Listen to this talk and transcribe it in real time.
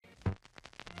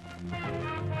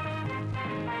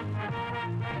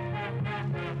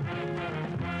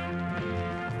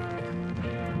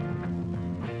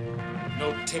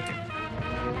no ticket.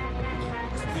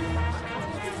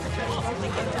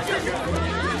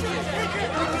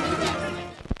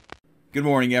 Good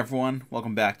morning, everyone.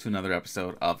 Welcome back to another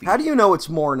episode of the... How do you know it's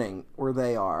morning where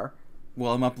they are?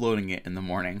 Well, I'm uploading it in the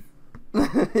morning.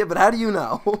 Yeah, but how do you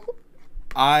know?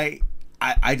 I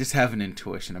just have an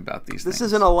intuition about these things. This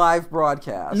isn't a live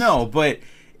broadcast. No, but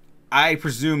I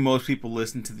presume most people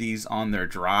listen to these on their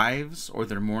drives or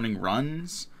their morning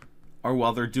runs or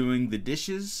while they're doing the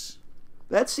dishes.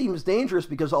 That seems dangerous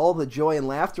because all the joy and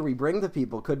laughter we bring to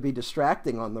people could be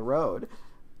distracting on the road.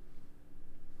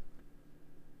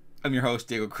 I'm your host,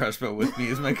 Diego Crespo. With me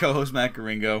is my co-host, Matt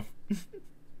Garingo.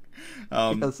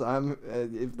 Yes, I'm.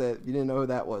 If you didn't know who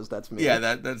that was, that's me.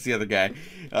 Yeah, that's the other guy.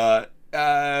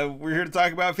 We're here to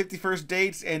talk about 51st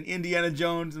Dates and Indiana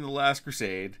Jones and the Last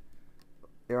Crusade.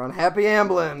 You're on Happy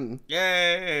Amblin'.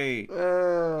 Yay!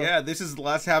 Yeah, this is the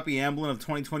last Happy Amblin' of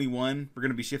 2021. We're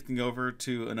going to be shifting over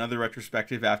to another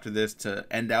retrospective after this to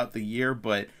end out the year,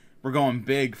 but we're going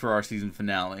big for our season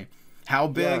finale. How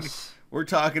big? Yes. We're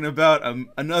talking about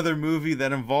another movie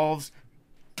that involves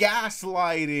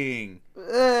gaslighting.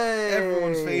 Hey.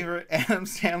 Everyone's favorite Adam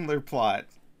Sandler plot.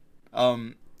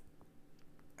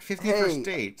 51st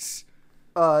Dates.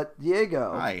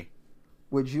 Diego. Hi.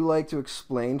 Would you like to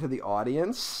explain to the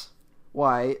audience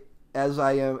why, as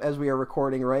we are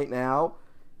recording right now,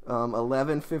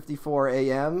 11:54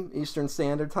 a.m. Eastern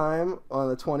Standard Time on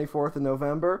the 24th of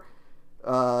November,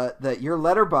 that your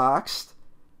Letterboxd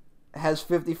has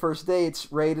 51st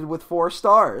Dates rated with 4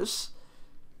 stars?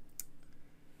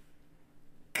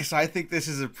 Because I think this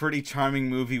is a pretty charming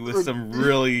movie with some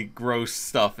really gross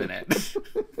stuff in it.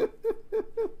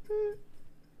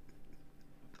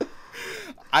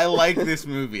 I like this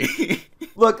movie.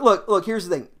 Look, here's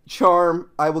the thing.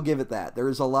 Charm, I will give it that. There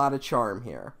is a lot of charm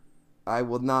here. I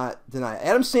will not deny it.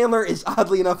 Adam Sandler is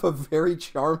oddly enough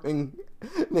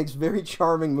makes very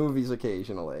charming movies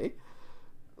occasionally.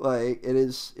 Like,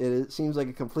 it seems like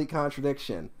a complete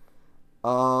contradiction.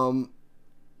 Not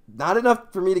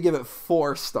enough for me to give it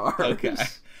 4 stars. Okay.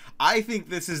 I think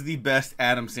this is the best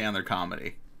Adam Sandler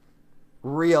comedy.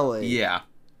 Really? Yeah.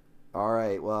 All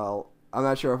right, well, I'm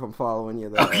not sure if I'm following you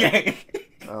there. Okay.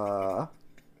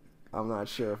 I'm not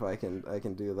sure if I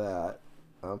can do that.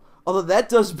 Although that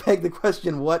does beg the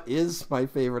question, what is my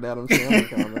favorite Adam Sandler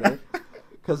comedy?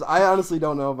 Because I honestly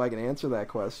don't know if I can answer that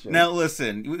question. Now,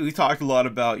 listen, we talked a lot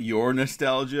about your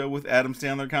nostalgia with Adam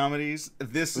Sandler comedies.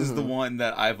 This is the one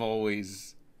that I've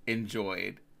always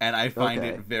enjoyed, and I find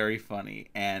it very funny.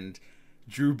 And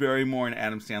Drew Barrymore and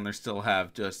Adam Sandler still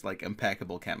have just, like,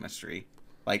 impeccable chemistry.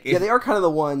 Like, yeah, they are kind of the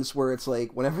ones where it's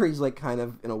like, whenever he's, like, kind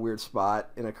of in a weird spot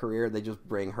in a career, they just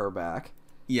bring her back.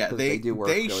 Yeah, they do work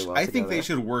really well I think together. they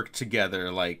should work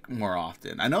together, like, more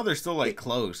often. I know they're still, like,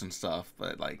 close and stuff,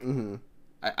 but, like...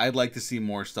 I'd like to see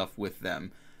more stuff with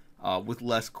them, with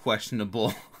less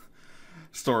questionable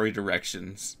story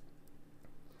directions.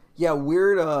 Yeah,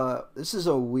 weird. This is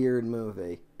a weird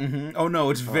movie. Mm-hmm. Oh no,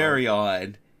 it's very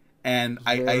odd, and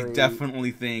I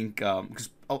definitely think because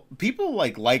people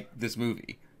like this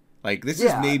movie. Like this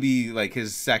is maybe like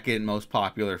his second most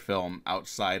popular film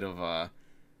outside of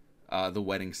The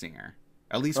Wedding Singer,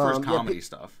 at least for his comedy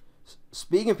stuff.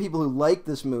 Speaking of people who like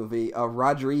this movie,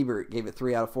 Roger Ebert gave it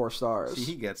 3 out of 4 stars. See,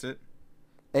 he gets it.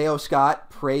 A.O. Scott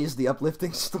praised the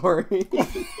uplifting story.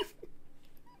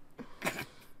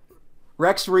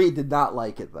 Rex Reed did not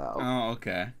like it, though. Oh,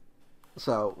 okay.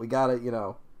 So, we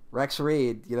gotta, Rex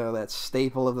Reed, that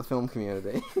staple of the film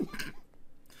community.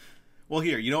 Well,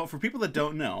 here, for people that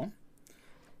don't know...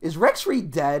 Is Rex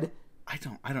Reed dead? I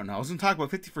don't know. I was going to talk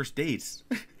about 51st Dates.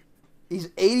 He's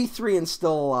 83 and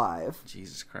still alive.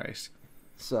 Jesus Christ.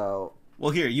 So...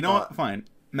 Well, here, you know what? Fine.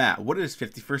 Matt, what is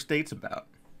 51st Dates about?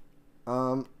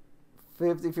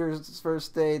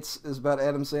 51st Dates is about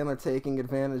Adam Sandler taking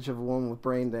advantage of a woman with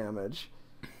brain damage.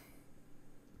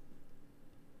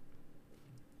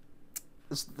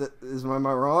 Am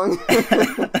I wrong?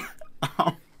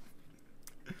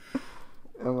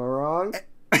 Am I wrong?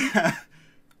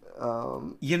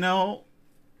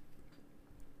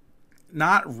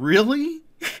 Not really.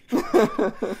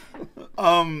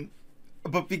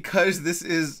 But because this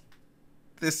is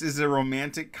a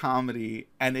romantic comedy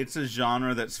and it's a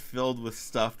genre that's filled with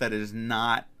stuff that is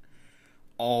not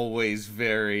always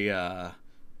very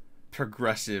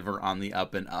progressive or on the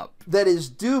up and up. That is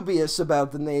dubious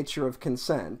about the nature of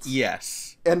consent.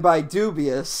 Yes. And by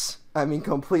dubious, I mean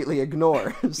completely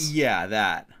ignores. Yeah,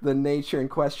 that. The nature and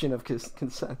question of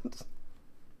consent.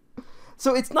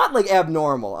 So it's not like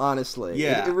abnormal, honestly.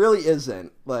 Yeah. It really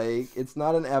isn't. Like, it's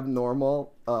not an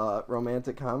abnormal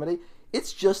romantic comedy.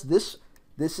 It's just this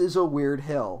this is a weird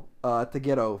hill to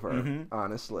get over,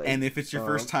 honestly. And if it's your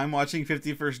first time watching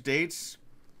 50 First Dates,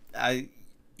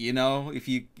 if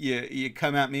you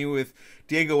come at me with,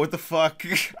 Diego, what the fuck?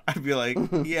 I'd be like,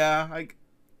 yeah,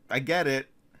 I get it.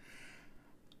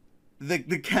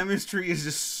 The chemistry is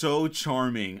just so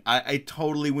charming. It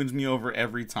totally wins me over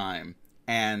every time.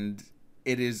 And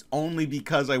it is only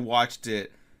because I watched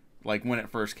it like when it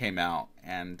first came out.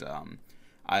 And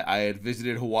I had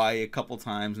visited Hawaii a couple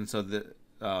times, and so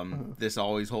this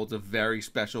always holds a very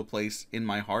special place in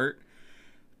my heart.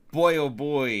 Boy, oh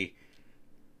boy,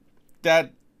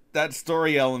 that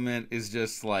story element is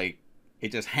just like,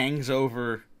 it just hangs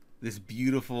over this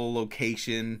beautiful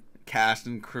location, cast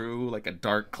and crew, like a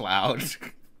dark cloud.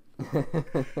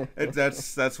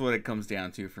 That's what it comes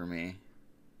down to for me.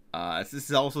 This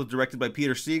is also directed by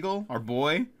Peter Siegel, our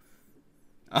boy.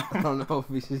 I don't know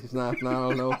if he's not. I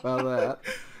don't know about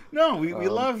that. No, we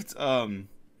loved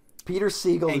Peter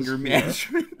Siegel Anger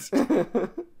Management.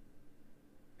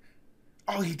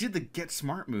 Oh, he did the Get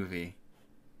Smart movie.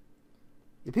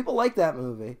 Yeah, people like that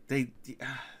movie.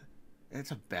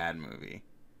 It's a bad movie.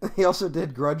 He also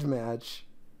did Grudge Match.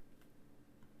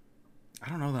 I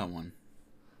don't know that one.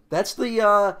 That's the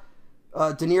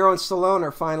De Niro and Stallone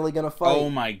are finally gonna fight. Oh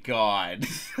my god,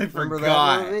 I Remember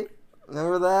forgot. that movie?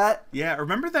 Remember that? Yeah,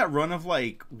 remember that run of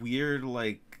like weird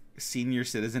like senior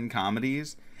citizen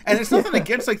comedies? And it's nothing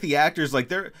against like the actors,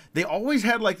 like they always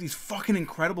had like these fucking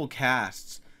incredible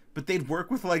casts, but they'd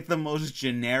work with like the most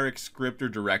generic script or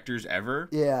directors ever.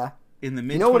 Yeah. In the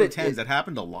mid 2010s, that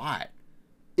happened a lot.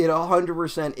 It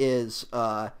 100% is.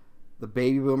 The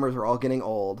baby boomers are all getting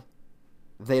old.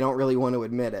 They don't really want to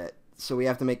admit it. So we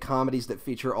have to make comedies that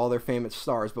feature all their famous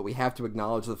stars, but we have to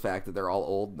acknowledge the fact that they're all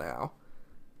old now.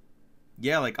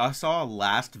 Yeah, like I saw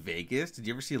Last Vegas. Did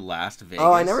you ever see Last Vegas?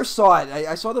 Oh, I never saw it.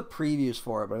 I saw the previews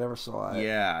for it, but I never saw it.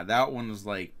 Yeah, that one was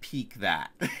like peak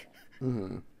that.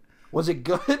 Mm-hmm. Was it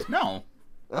good? No.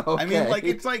 Okay. I mean, like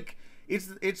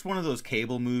it's one of those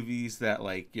cable movies that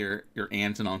like your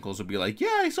aunts and uncles would be like,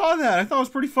 yeah, I saw that. I thought it was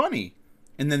pretty funny,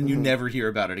 and then you never hear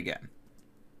about it again.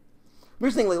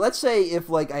 Here's the thing, like, let's say if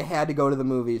like I had to go to the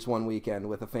movies one weekend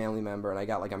with a family member and I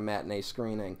got like a matinee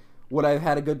screening, would I have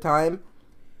had a good time?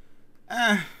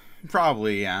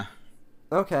 Probably, yeah.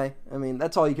 Okay, I mean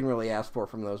that's all you can really ask for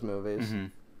from those movies. Mm-hmm.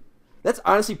 That's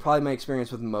honestly probably my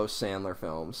experience with most Sandler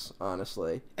films,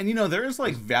 honestly. And there is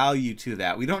like value to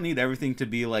that. We don't need everything to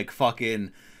be like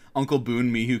fucking Uncle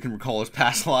Boone me who can recall his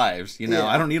past lives. Yeah.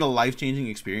 I don't need a life-changing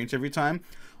experience every time.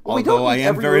 Well, although I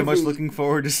am very much looking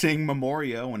forward to seeing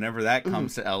Memoria whenever that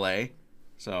comes to LA.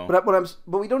 So, but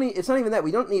we don't need. It's not even that.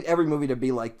 We don't need every movie to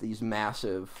be like these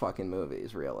massive fucking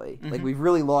movies. Really, like we've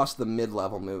really lost the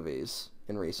mid-level movies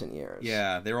in recent years.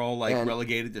 Yeah, they're all like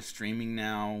relegated to streaming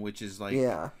now, which is like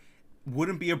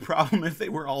wouldn't be a problem if they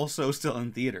were also still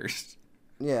in theaters.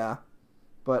 Yeah,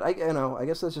 but I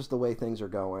guess that's just the way things are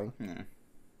going. Yeah.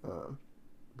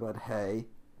 But hey,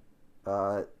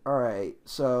 all right,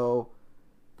 so.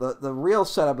 The real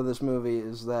setup of this movie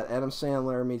is that Adam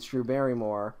Sandler meets Drew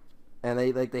Barrymore, and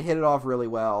they hit it off really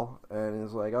well. And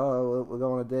it's like, oh, we'll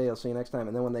go on a date. I'll see you next time.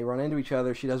 And then when they run into each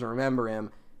other, she doesn't remember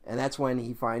him, and that's when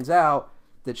he finds out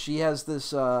that she has this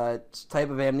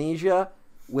type of amnesia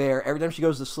where every time she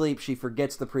goes to sleep, she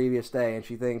forgets the previous day, and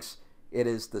she thinks it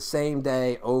is the same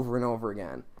day over and over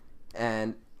again.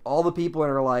 And all the people in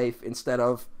her life, instead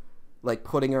of like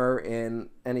putting her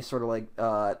in any sort of like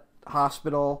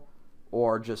hospital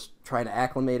or just trying to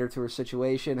acclimate her to her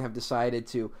situation, have decided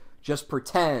to just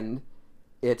pretend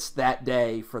it's that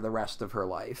day for the rest of her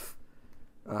life.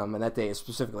 And that day is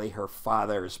specifically her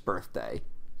father's birthday,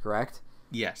 correct?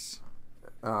 Yes.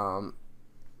 Like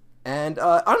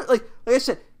I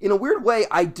said, in a weird way,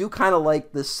 I do kind of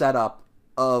like the setup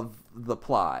of the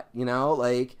plot,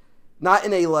 like, not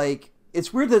in a, like,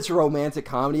 it's weird that it's a romantic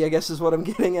comedy, I guess is what I'm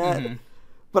getting at. Mm-hmm.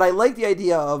 But I like the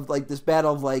idea of, like, this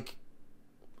battle of, like,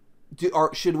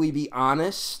 should we be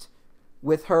honest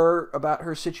with her about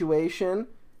her situation,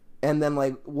 and then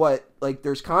like what, like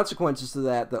there's consequences to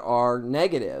that are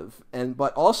negative,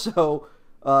 but also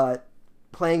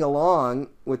playing along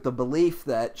with the belief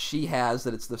that she has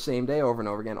that it's the same day over and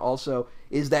over again. Also,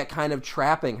 is that kind of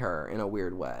trapping her in a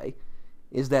weird way?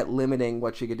 Is that limiting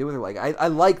what she could do with her? Like I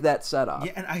like that setup.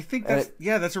 Yeah, and I think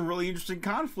that's a really interesting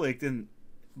conflict. And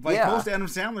like most Adam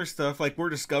Sandler stuff, like we're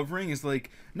discovering, is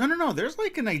like, no, there's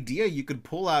like an idea you could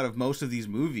pull out of most of these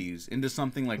movies into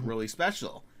something like really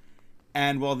special.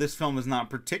 And while this film is not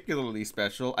particularly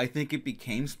special, I think it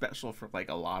became special for like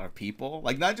a lot of people.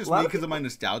 Like not just me because of my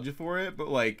nostalgia for it, but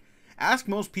like ask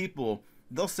most people,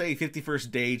 they'll say 50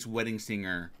 First Dates, Wedding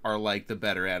Singer are like the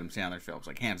better Adam Sandler films,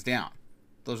 like hands down.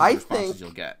 those are the responses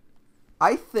you'll get.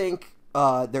 I think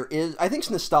I think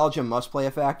nostalgia must play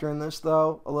a factor in this,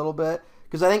 though, a little bit.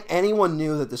 Because I think anyone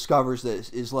new that discovers this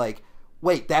is like,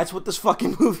 wait, that's what this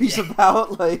fucking movie's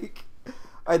about? Like,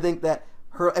 I think that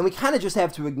and we kind of just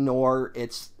have to ignore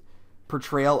its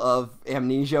portrayal of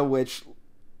amnesia, which,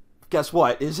 guess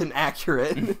what, isn't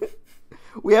accurate.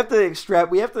 We have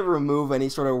to remove any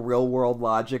sort of real world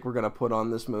logic we're going to put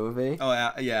on this movie.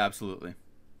 Oh, yeah, absolutely.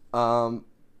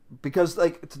 Because,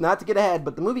 like, not to get ahead,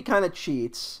 but the movie kind of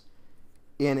cheats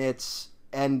in its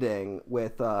ending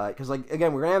with, because, like,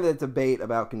 again, we're going to have that debate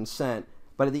about consent,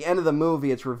 but at the end of the movie,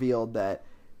 it's revealed that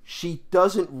she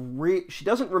doesn't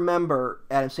remember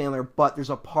Adam Sandler, but there's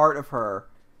a part of her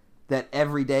that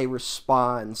every day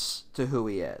responds to who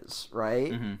he is,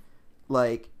 right? Mm-hmm.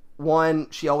 Like, one,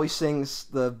 she always sings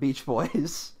the Beach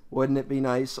Boys, Wouldn't It Be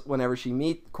Nice, whenever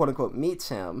she quote-unquote meets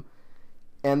him.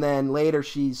 And then later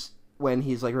when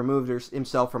he's, like, removed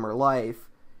himself from her life,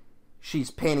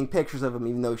 she's painting pictures of him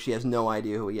even though she has no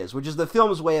idea who he is, which is the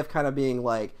film's way of kind of being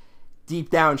like, deep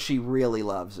down she really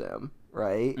loves him,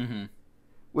 right? Mm-hmm.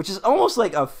 Which is almost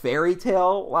like a fairy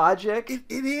tale logic.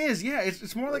 It is, yeah.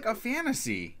 It's more like a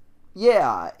fantasy.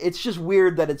 Yeah, it's just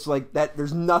weird that it's like that.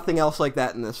 There's nothing else like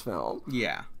that in this film.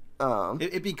 Yeah.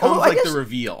 It becomes like the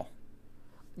reveal.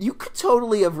 You could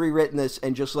totally have rewritten this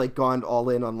and just, like, gone all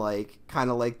in on, like, kind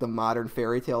of like the modern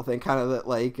fairy tale thing, kind of that,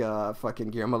 like, fucking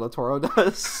Guillermo del Toro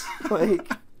does.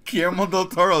 Like, Guillermo del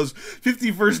Toro's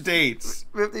 50 First Dates.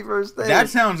 50 First Dates. That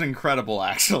sounds incredible,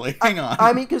 actually. Hang on.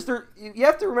 I mean, because you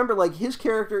have to remember, like, his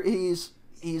character, he's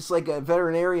like a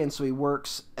veterinarian, so he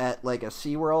works at, like, a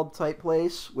SeaWorld type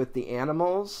place with the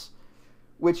animals,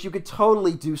 which you could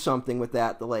totally do something with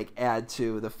that to, like, add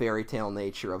to the fairy tale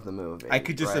nature of the movie. I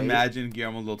could just imagine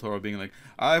Guillermo del Toro being like,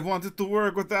 I've wanted to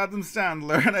work with Adam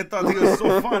Sandler, and I thought he was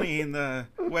so funny in The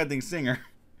Wedding Singer.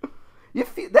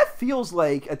 That feels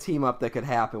like a team-up that could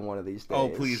happen one of these days. Oh,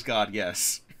 please, God,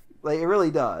 yes. Like, it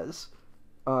really does.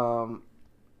 Although,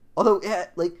 yeah,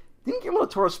 like, didn't Guillermo del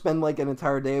Toro spend, like, an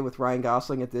entire day with Ryan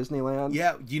Gosling at Disneyland?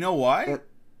 Yeah, you know why?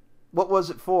 What was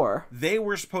it for? They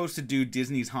were supposed to do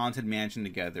Disney's Haunted Mansion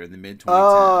together in the mid-2010s.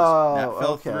 Oh, that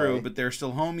fell through, but they're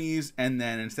still homies, and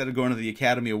then instead of going to the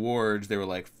Academy Awards, they were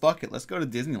like, fuck it, let's go to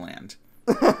Disneyland.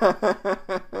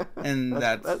 And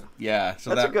that's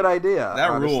a good idea. That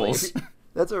honestly rules.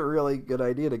 That's a really good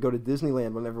idea to go to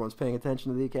Disneyland when everyone's paying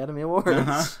attention to the Academy Awards.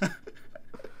 Uh-huh.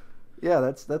 Yeah,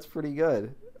 that's pretty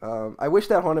good. I wish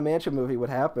that Haunted Mansion movie would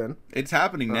happen. It's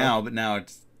happening now, but now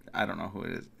I don't know who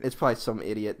it is. It's probably some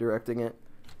idiot directing it.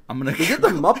 They did the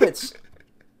Muppets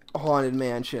Haunted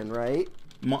Mansion, right?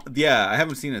 Yeah, I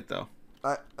haven't seen it though.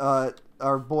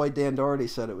 Our boy Dan Doherty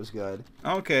said it was good.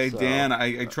 Okay, so, Dan,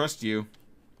 I trust you.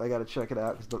 I gotta check it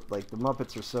out because the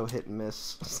Muppets are so hit and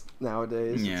miss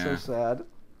nowadays. Yeah. It's so sad.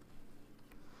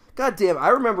 God damn, I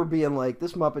remember being like,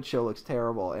 this Muppet show looks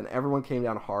terrible, and everyone came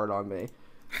down hard on me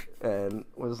and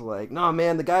was like, no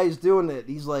man, the guy who's doing it,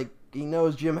 he's like, he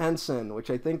knows Jim Henson, which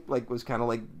I think like was kind of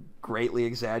like greatly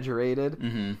exaggerated.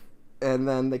 Mm-hmm. And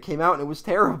then they came out and it was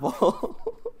terrible.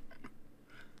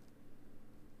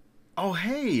 Oh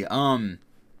hey,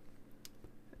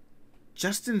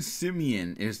 Justin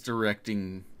Simien is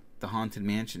directing the Haunted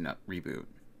Mansion reboot.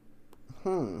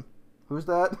 Who's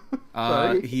that?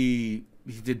 Sorry? He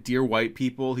did Dear White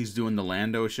People. He's doing the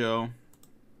Lando show.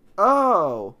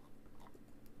 Oh.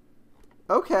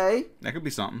 Okay. That could be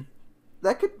something.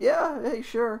 That could, yeah, hey,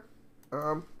 sure.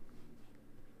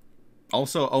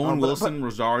 Also, Owen Wilson,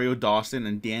 Rosario Dawson,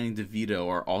 and Danny DeVito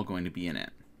are all going to be in it.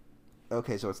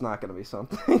 Okay, so it's not going to be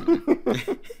something.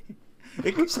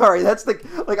 Sorry, that's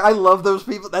I love those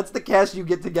people. That's the cast you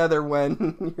get together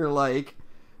when you're like,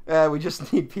 we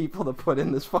just need people to put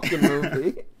in this fucking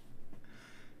movie.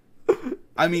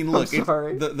 I mean, look,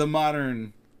 the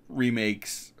modern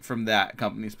remakes from that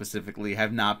company specifically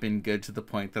have not been good to the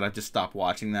point that I've just stopped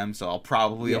watching them, so I'll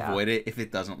probably avoid it if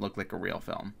it doesn't look like a real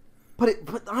film. But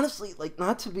honestly, like,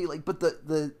 not to be like, but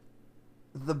the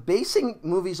basing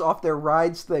movies off their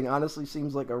rides thing honestly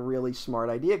seems like a really smart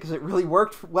idea because it really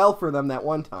worked well for them that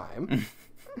one time.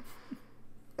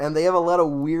 And they have a lot of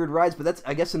weird rides, but that's,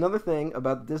 I guess, another thing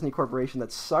about the Disney Corporation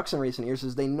that sucks in recent years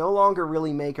is they no longer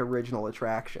really make original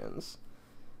attractions.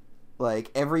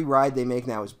 Like, every ride they make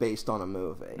now is based on a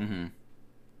movie. Mm-hmm.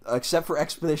 Except for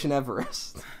Expedition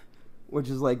Everest, which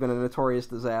has, like, been a notorious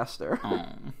disaster. Oh.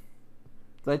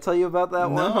 Did I tell you about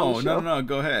that one? No.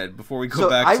 Go ahead. Before we go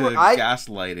back to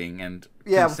gaslighting and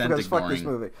consent ignoring. Fuck this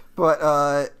movie.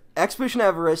 But, Expedition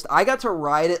Everest, I got to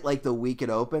ride it, like, the week it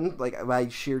opened, like, by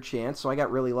sheer chance, so I got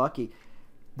really lucky.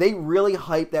 they really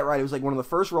hyped that ride. It was like one of the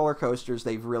first roller coasters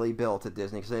they've really built at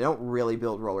Disney, because they don't really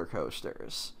build roller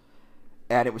coasters.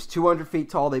 And it was 200 feet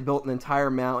tall. They built an entire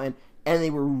mountain, and they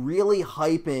were really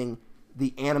hyping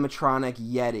the animatronic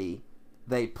Yeti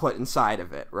they put inside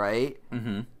of it, right?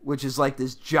 Mm-hmm. Which is like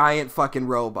this giant fucking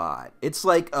robot. It's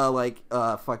like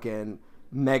a fucking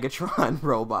Megatron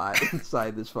robot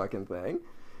inside this fucking thing.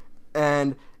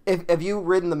 And have you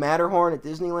ridden the Matterhorn at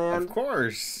Disneyland? Of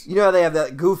course. You know how they have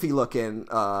that goofy looking,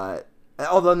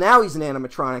 although now he's an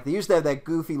animatronic, they used to have that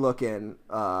goofy looking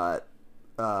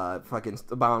fucking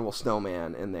abominable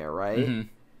snowman in there, right?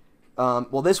 Mm-hmm.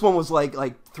 Well, this one was like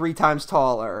 3 times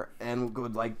taller and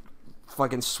would like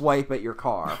fucking swipe at your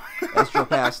car as you drove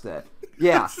past it.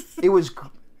 Yeah, it was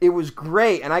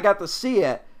great, and I got to see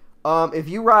it. If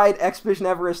you ride Expedition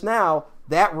Everest now,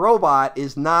 that robot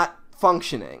is not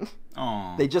functioning.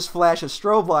 Aww. They just flash a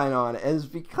strobe line on it, and it's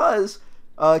because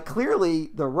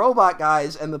clearly the robot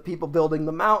guys and the people building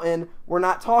the mountain were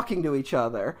not talking to each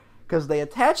other, because they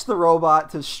attached the robot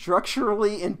to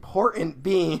structurally important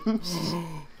beams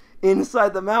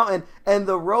inside the mountain, and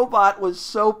the robot was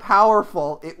so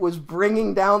powerful it was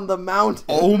bringing down the mountain.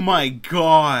 Oh my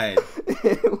god.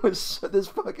 It was this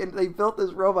fucking, they built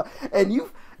this robot, and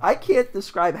I can't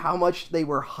describe how much they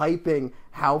were hyping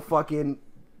how fucking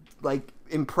like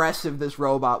impressive this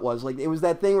robot was. Like, it was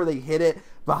that thing where they hid it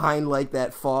behind like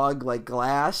that fog like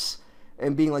glass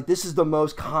and being like, this is the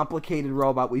most complicated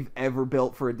robot we've ever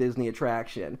built for a Disney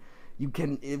attraction.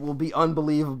 It will be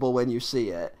unbelievable when you see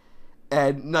it.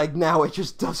 And like now it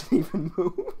just doesn't even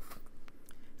move.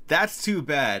 That's too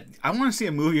bad. I want to see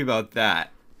a movie about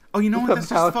that. Oh, you know what? That's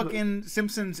just fucking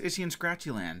Simpsons Itchy and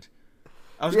Scratchy Land.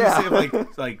 I was gonna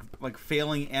say like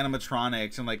failing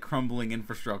animatronics and like crumbling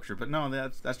infrastructure, but no,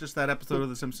 that's just that episode of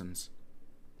The Simpsons.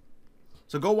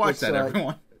 So go watch that,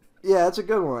 everyone. Yeah, it's a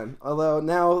good one. Although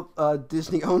now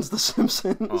Disney owns The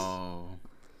Simpsons. Oh.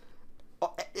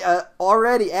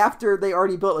 After they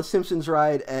already built a Simpsons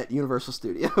ride at Universal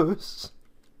Studios.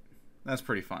 That's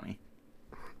pretty funny.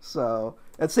 So,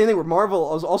 that same thing with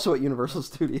Marvel was also at Universal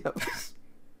Studios.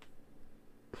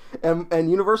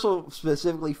 and Universal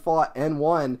specifically fought and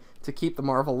won to keep the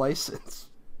Marvel license.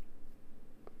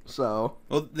 So.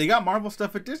 Well, they got Marvel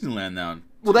stuff at Disneyland now.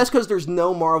 Well, that's because there's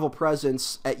no Marvel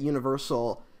presence at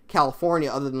Universal California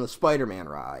other than the Spider-Man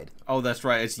ride. Oh, that's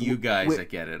right. It's you guys that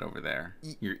get it over there.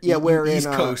 You're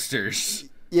East Coasters.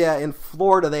 Yeah, in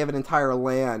Florida they have an entire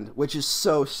land, which is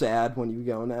so sad when you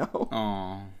go now.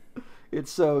 Oh,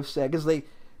 it's so sad because they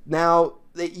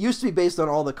used to be based on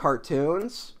all the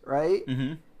cartoons, right?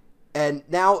 Mm-hmm. And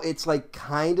now it's like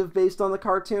kind of based on the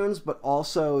cartoons, but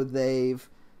also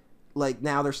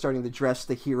now they're starting to dress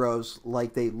the heroes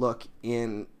like they look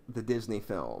in the Disney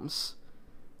films.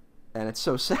 And it's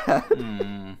so sad.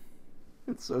 Mm.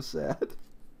 It's so sad.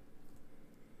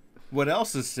 What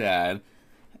else is sad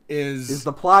is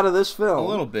the plot of this film. A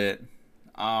little bit.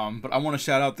 But I want to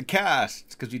shout out the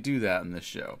cast, because we do that in this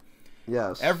show.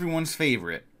 Yes. Everyone's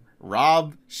favorite,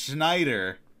 Rob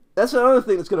Schneider. That's another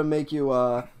thing that's going to make you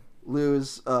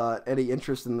lose any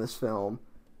interest in this film,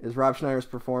 is Rob Schneider's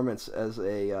performance as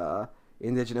a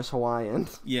indigenous Hawaiian.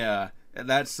 Yeah,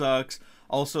 that sucks.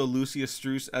 Also, Lucia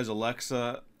Strauss as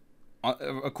Alexa.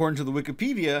 According to the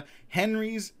Wikipedia,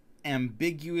 Henry's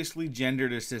ambiguously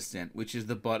gendered assistant, which is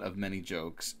the butt of many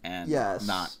jokes and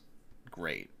not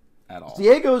great at all.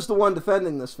 Diego's the one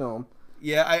defending this film.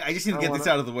 Yeah, I just need to get this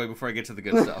out of the way before I get to the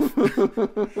good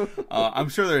stuff. I'm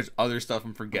sure there's other stuff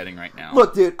I'm forgetting right now.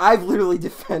 Look, dude, I've literally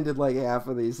defended like half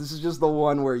of these. This is just the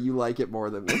one where you like it more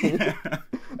than me.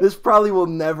 This probably will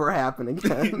never happen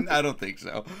again. I don't think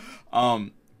so.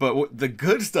 But the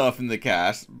good stuff in the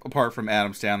cast, apart from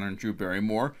Adam Sandler and Drew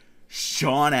Barrymore,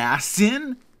 Sean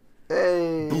Astin,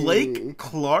 hey. Blake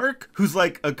Clark, who's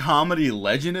like a comedy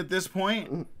legend at this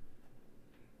point.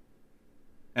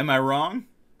 Am I wrong?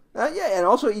 Yeah, and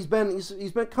also he's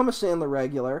become a Sandler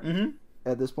regular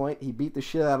at this point. He beat the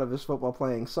shit out of his football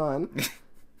playing son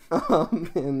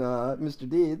in Mr.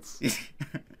 Deeds.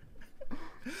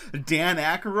 Dan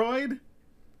Aykroyd.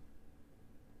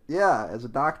 Yeah, as a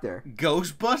doctor.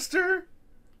 Ghostbuster?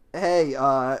 Hey,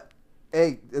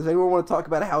 does anyone want to talk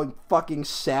about how fucking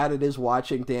sad it is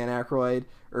watching Dan Aykroyd,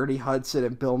 Ernie Hudson,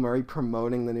 and Bill Murray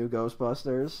promoting the new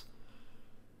Ghostbusters?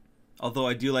 Although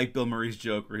I do like Bill Murray's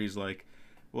joke where he's like,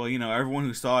 well, you know, everyone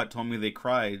who saw it told me they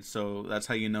cried, so that's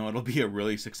how you know it'll be a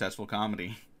really successful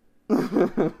comedy.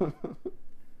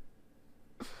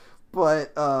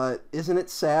 But, isn't it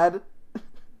sad?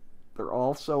 They're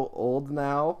all so old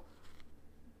now.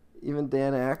 Even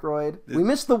Dan Aykroyd. We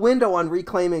missed the window on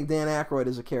reclaiming Dan Aykroyd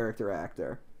as a character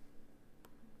actor.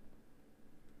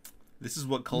 This is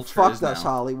what culture is now. You fucked now. us,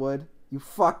 Hollywood. You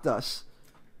fucked us.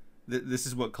 This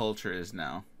is what culture is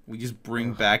now. We just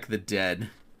bring back the dead.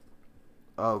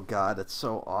 Oh God, it's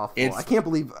so awful. I can't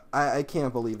believe I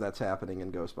can't believe that's happening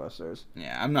in Ghostbusters.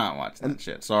 Yeah, I'm not watching that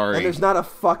shit. Sorry. And there's not a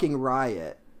fucking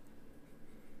riot.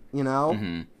 You know?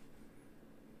 Mm-hmm.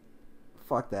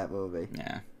 Fuck that movie.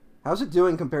 Yeah. How's it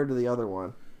doing compared to the other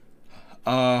one?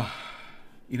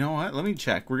 You know what? Let me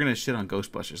check. We're gonna shit on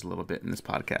Ghostbusters a little bit in this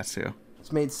podcast too.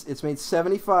 It's made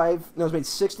 75. No, it's made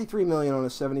 63 million on a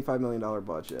 $75 million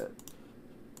budget.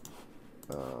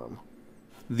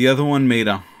 The other one made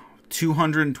a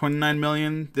 229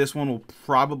 million. This one will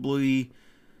probably.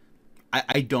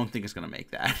 I don't think it's gonna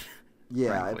make that. Yeah,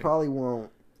 frankly. it probably won't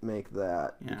make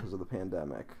that because of the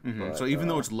pandemic. Mm-hmm. But, so even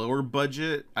though it's lower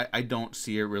budget, I don't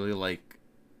see it really like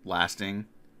lasting.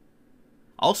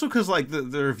 Also, because like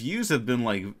the reviews have been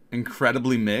like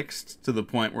incredibly mixed to the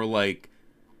point where like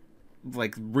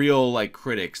real like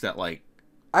critics that like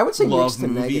I would say love mixed to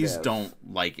movies negative.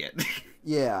 don't like it.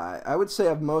 Yeah, I would say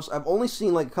I've only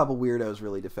seen like a couple weirdos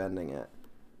really defending it.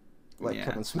 Like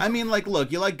Kevin Smith. I mean, like,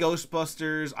 look, you like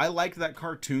Ghostbusters. I liked that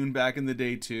cartoon back in the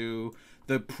day too.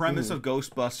 The premise of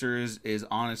Ghostbusters is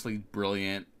honestly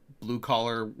brilliant. Blue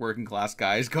collar working class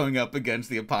guys going up against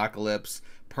the apocalypse.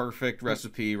 Perfect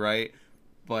recipe, right?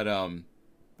 But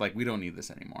like we don't need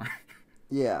this anymore.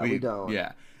 Yeah, we don't.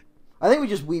 Yeah. I think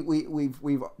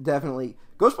we've definitely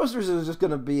Ghostbusters is just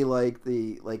gonna be like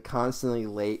the constantly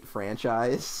late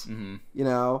franchise. Mm-hmm. You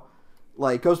know,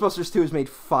 like Ghostbusters 2 is made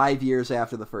 5 years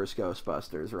after the first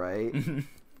Ghostbusters, right?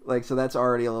 Like so that's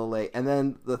already a little late. And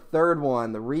then the third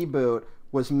one, the reboot,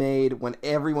 was made when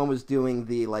everyone was doing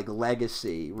the like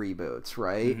legacy reboots,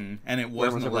 right? Mm-hmm. And it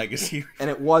wasn't a legacy. And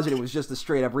it wasn't. It was just a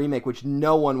straight up remake, which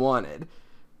no one wanted.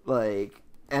 Like.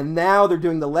 And now they're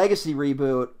doing the Legacy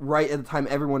reboot right at the time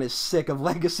everyone is sick of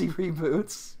Legacy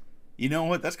reboots. You know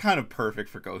what? That's kind of perfect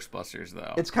for Ghostbusters,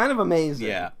 though. It's kind of amazing.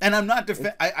 Yeah. And I'm not...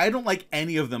 I don't like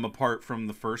any of them apart from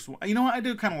the first one. You know what? I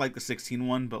do kind of like the 16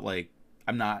 one, but, like,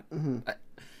 I'm not... Mm-hmm.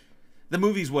 The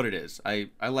movie's what it is. I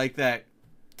like that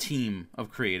team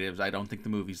of creatives. I don't think the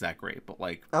movie's that great, but,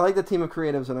 like... I like the team of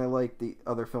creatives, and I like the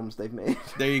other films they've made.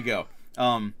 There you go.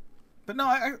 But no,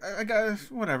 I got...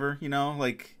 Whatever, you know?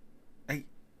 Like...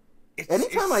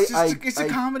 It's a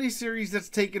comedy series that's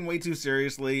taken way too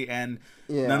seriously, and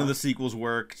none of the sequels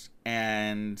worked.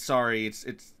 And sorry,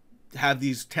 it's have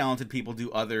these talented people do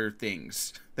other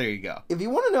things. There you go. If you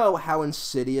want to know how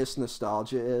insidious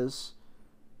nostalgia is,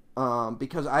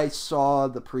 because I saw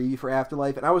the preview for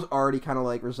Afterlife, and I was already kind of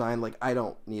like resigned, like I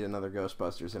don't need another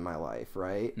Ghostbusters in my life,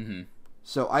 right? Mm-hmm.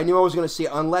 So I knew I was going to see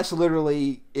it, unless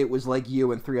literally it was like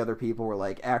you and 3 other people were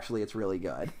like, actually, it's really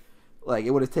good. Like,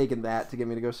 it would have taken that to get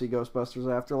me to go see Ghostbusters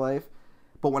Afterlife.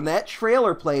 But when that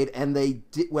trailer played, and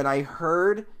when I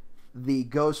heard the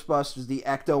Ghostbusters, the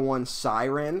Ecto-1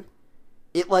 siren,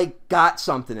 it, like, got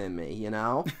something in me, you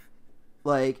know?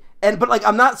 But,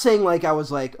 I'm not saying, like, I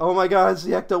was like, oh my god, it's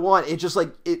the Ecto-1. It just,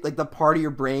 like, the part of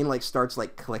your brain, like, starts,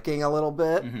 like, clicking a little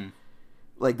bit. Mm-hmm.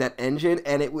 Like, that engine,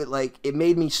 and it would, like, it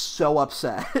made me so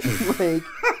upset. Like,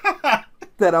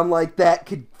 that I'm like, that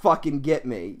could fucking get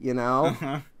me, you know?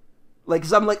 Uh-huh. Like,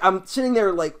 cause I'm sitting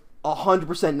there like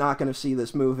 100% not going to see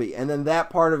this movie, and then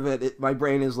that part of it, my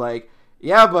brain is like,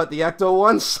 yeah, but the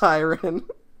Ecto-1 siren,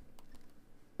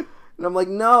 and I'm like,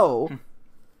 no,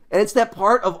 and it's that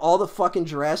part of all the fucking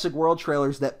Jurassic World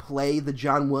trailers that play the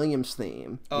John Williams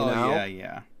theme. You know?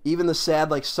 Yeah. Even the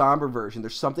sad, like, somber version.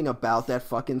 There's something about that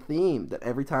fucking theme that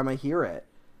every time I hear it,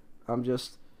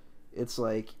 it's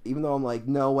like, even though I'm like,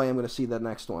 no way I'm going to see that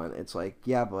next one, it's like,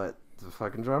 yeah, but the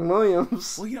fucking John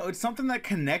Williams. Well, you know, it's something that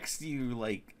connects you,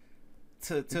 like,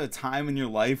 to a time in your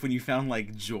life when you found,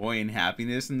 like, joy and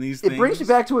happiness in these things. It brings me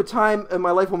back to a time in my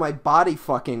life when my body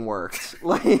fucking worked.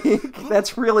 Like,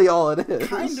 that's really all it is.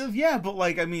 Kind of, yeah, but,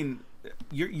 like, I mean,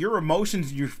 your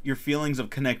emotions, your feelings of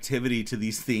connectivity to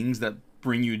these things that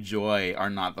bring you joy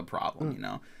are not the problem, you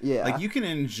know? Yeah. Like, you can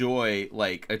enjoy,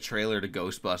 like, a trailer to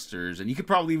Ghostbusters, and you could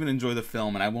probably even enjoy the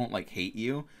film, and I won't, like, hate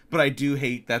you, but I do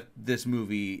hate that this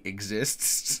movie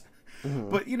exists. Mm-hmm.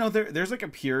 But, you know, there's, like, a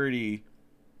purity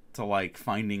to, like,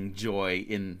 finding joy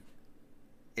in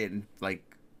like,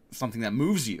 something that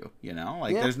moves you, you know?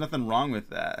 Like, there's nothing wrong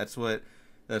with that.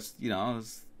 That's, you know,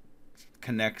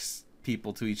 connects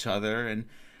people to each other, and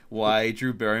why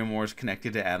Drew Barrymore's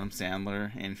connected to Adam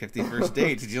Sandler in 50 First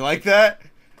Dates. Did you like that?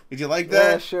 Did you like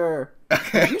that? Yeah, sure.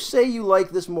 Did you say you like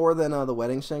this more than The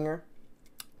Wedding Singer?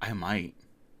 I might.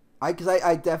 Because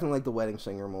I definitely like The Wedding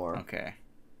Singer more. Okay.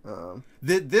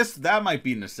 That might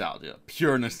be nostalgia,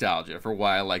 pure nostalgia for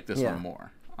why I like this one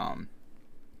more.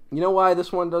 You know why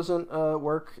this one doesn't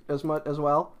work as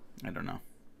well? I don't know.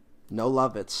 No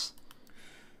Lovitz.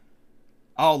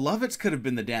 Oh, Lovitz could have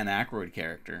been the Dan Aykroyd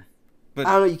character. But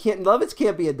I don't know, Lovitz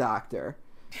can't be a doctor.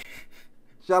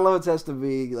 John Lovitz has to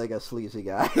be like a sleazy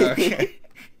guy. Okay.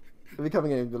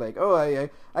 Becoming and be like, oh,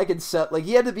 I can sell. Like,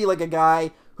 he had to be like a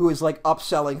guy who is like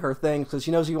upselling her things because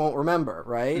she knows he won't remember,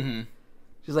 right? Mm-hmm.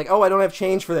 She's like, oh, I don't have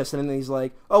change for this, and then he's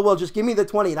like, oh, well, just give me the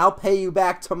 20 and I'll pay you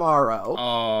back tomorrow.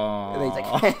 Oh.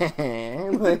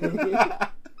 And then he's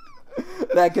like,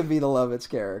 that could be the Lovitz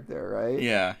character, right?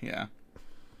 Yeah, yeah.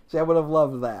 See, I would have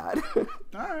loved that. All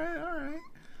right.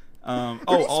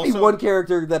 There needs to be one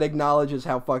character that acknowledges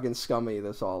how fucking scummy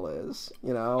this all is,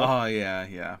 you know? Oh,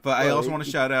 yeah. But I also want to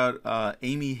shout out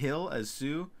Amy Hill as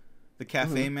Sue, the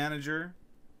cafe manager.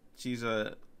 She's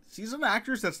an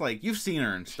actress that's like, you've seen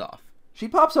her and stuff. She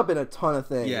pops up in a ton of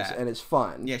things and is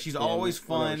fun. Yeah, she's always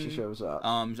fun. She shows up.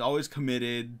 She's always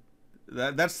committed.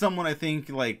 That's someone I think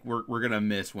like we're gonna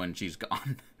miss when she's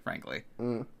gone, frankly.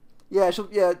 Mm. Yeah,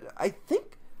 I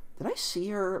think. Did I see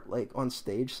her like on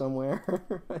stage somewhere?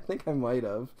 I think I might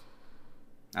have.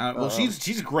 Well,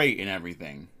 she's great in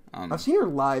everything. I've seen her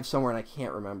live somewhere and I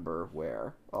can't remember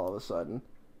where. All of a sudden,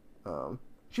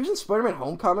 she was in Spider-Man: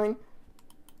 Homecoming.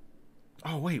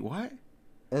 Oh wait, what?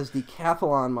 As the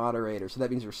decathlon moderator, so that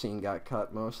means her scene got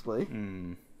cut mostly.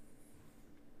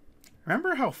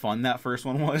 Remember how fun that first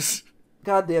one was?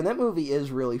 God damn, that movie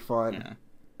is really fun.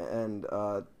 Yeah. And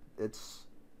it's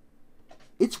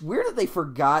weird that they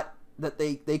forgot that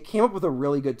they came up with a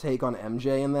really good take on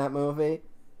MJ in that movie.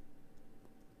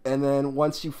 And then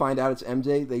once you find out it's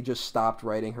MJ, they just stopped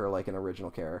writing her like an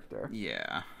original character.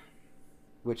 Yeah.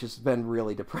 Which has been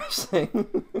really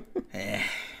depressing.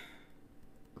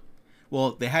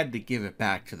 Well, they had to give it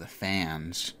back to the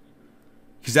fans.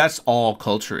 Because that's all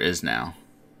culture is now.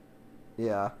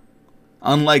 Yeah.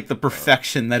 Unlike the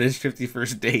perfection that is 50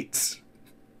 First Dates.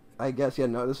 I guess, yeah,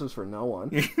 no, this was for no one.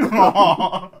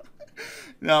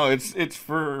 No, it's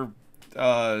for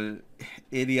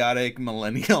idiotic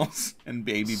millennials and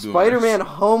baby boomers. Spider-Man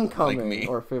Homecoming like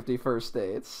or 50 First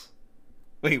Dates.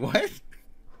 Wait, what?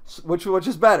 Which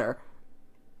is better?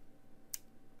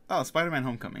 Oh, Spider-Man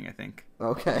Homecoming, I think.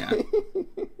 Okay.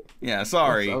 Yeah,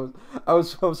 sorry. I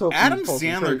was hoping Adam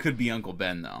Sandler could be Uncle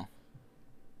Ben, though.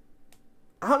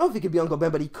 I don't know if he could be Uncle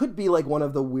Ben, but he could be like one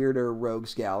of the weirder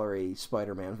Rogues Gallery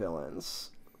Spider-Man villains.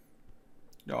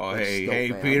 Oh, like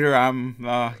hey, Peter, I'm,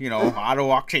 Otto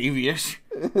Octavius.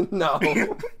 No.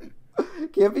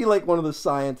 Can't be like one of the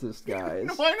scientist guys.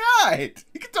 Why not?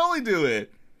 He could totally do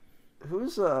it.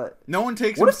 Who's, No one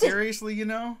takes him seriously, you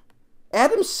know?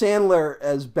 Adam Sandler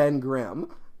as Ben Grimm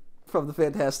from the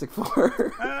Fantastic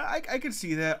Four. I could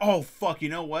see that. Oh, fuck, you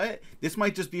know what? This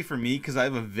might just be for me, because I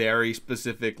have a very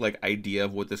specific, idea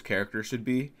of what this character should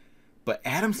be. But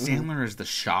Adam Sandler is the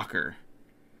Shocker.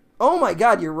 Oh my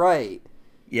god, you're right.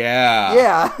 Yeah.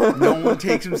 Yeah. No one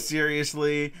takes him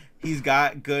seriously. He's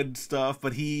got good stuff,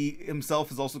 but he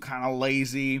himself is also kind of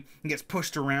lazy. He gets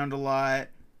pushed around a lot.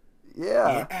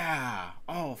 Yeah. Yeah.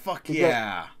 Oh, fuck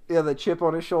yeah. The chip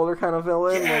on his shoulder kind of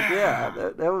villain.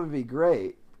 Yeah. That would be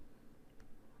great.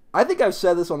 I think I've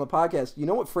said this on the podcast. You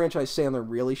know what franchise Sandler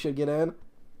really should get in?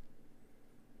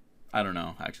 I don't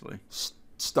know, actually.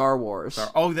 Star Wars.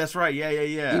 Oh, that's right.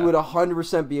 Yeah. He would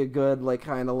 100% be a good,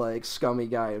 kind of scummy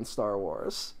guy in Star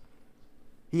Wars.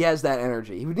 He has that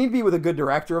energy. He would need to be with a good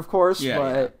director, of course,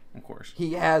 but of course.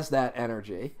 He has that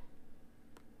energy.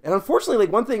 And unfortunately,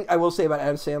 one thing I will say about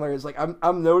Adam Sandler is,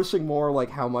 I'm noticing more,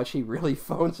 how much he really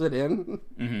phones it in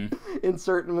in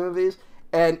certain movies.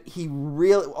 And he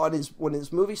really, when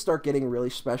his movies start getting really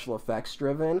special effects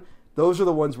driven, those are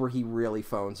the ones where he really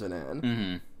phones it in.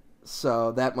 Mm-hmm.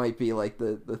 So that might be,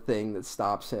 the thing that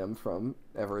stops him from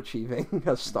ever achieving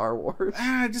a Star Wars.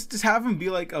 Just have him be,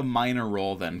 a minor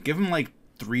role, then. Give him,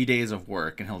 3 days of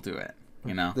work, and he'll do it,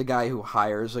 you know? The guy who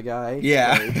hires a guy.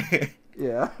 Yeah.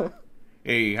 Yeah.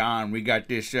 Hey, Han, we got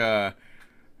this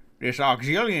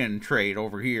auxilian trait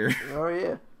over here. Oh,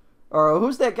 yeah. Or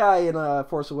who's that guy in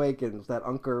Force Awakens? That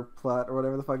Unker Platt or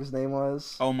whatever the fuck his name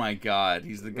was? Oh my god,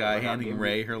 he's the guy handing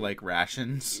Rey her,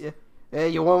 rations. Yeah. Hey,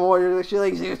 you want more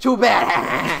shillings? It's too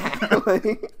bad!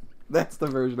 That's the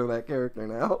version of that character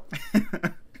now.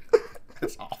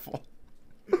 That's awful.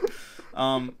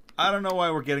 I don't know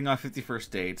why we're getting off 51st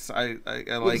Dates. I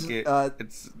like it.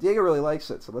 It's Diego really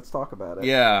likes it, so let's talk about it.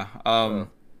 Yeah.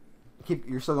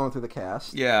 You're still going through the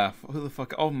cast. Yeah. Who the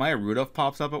fuck? Oh, Maya Rudolph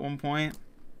pops up at one point.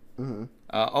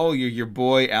 Mm-hmm. Your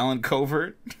boy Alan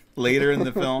Covert later in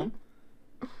the film.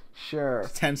 Sure.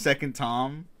 10-second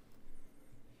Tom.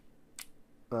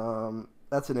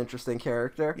 That's an interesting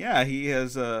character. Yeah, he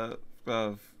has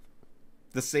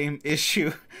the same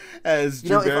issue as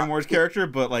Drew Barrymore's character,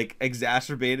 but like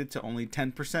exacerbated to only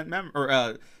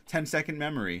 10% 10-second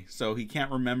memory, so he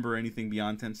can't remember anything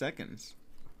beyond 10 seconds.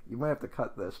 You might have to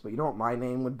cut this, but you know what my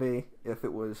name would be if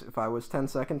I was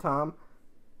 10-second Tom?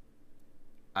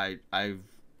 I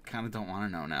kind of don't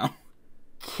want to know now.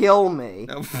 Kill me.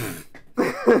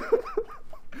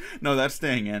 No, that's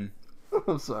staying in.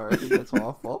 I'm sorry, that's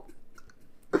awful.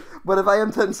 But if I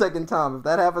am 10-second Tom, if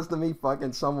that happens to me,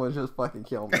 fucking someone just fucking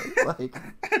kill me. Like,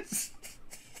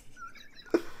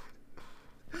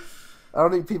 I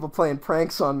don't need people playing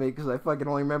pranks on me because I fucking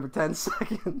only remember 10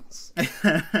 seconds.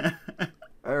 I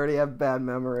already have bad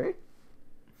memory.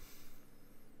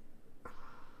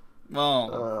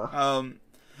 Well,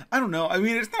 I don't know. I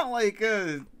mean, it's not like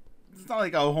a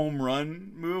home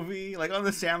run movie. Like, on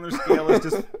the Sandler scale, it's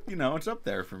just, it's up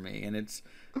there for me. And it's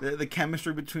the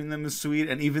chemistry between them is sweet.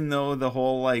 And even though the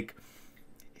whole, like,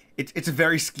 it's a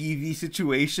very skeevy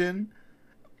situation,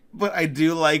 but I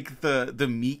do like the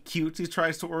meet cutes he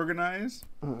tries to organize.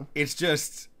 Mm-hmm. It's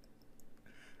just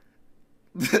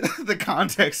the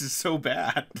context is so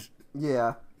bad.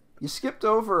 Yeah, you skipped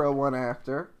over one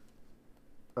actor.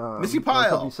 Missy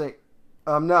Pyle. You say,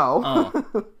 no.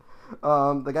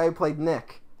 Oh. The guy who played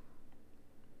Nick,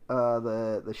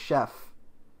 the chef.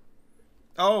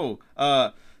 Oh.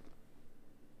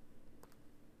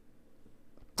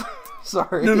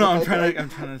 Sorry. No. I'm trying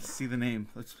to see the name.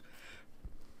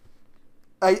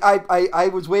 I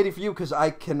was waiting for you because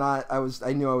I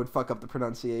knew I would fuck up the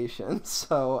pronunciation,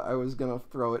 so I was gonna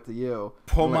throw it to you.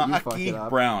 Pomaki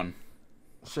Brown.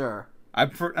 Sure.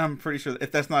 I'm pretty sure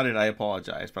if that's not it, I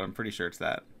apologize, but I'm pretty sure it's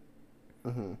that.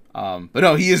 Mm-hmm. But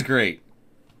no, he is great.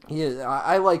 He is.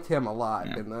 I liked him a lot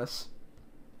in this.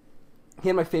 He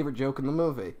had my favorite joke in the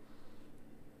movie,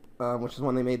 which is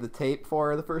when they made the tape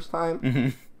for the first time,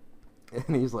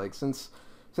 and he's like, "Since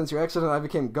your accident, I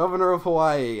became governor of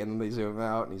Hawaii," and then they zoom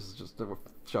out, and he's just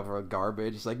shoveling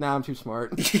garbage. He's like, "Nah, I'm too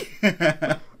smart."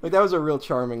 Like, that was a real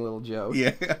charming little joke.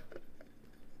 Yeah.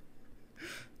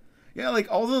 Yeah,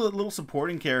 like, all the little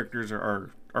supporting characters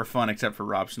are fun, except for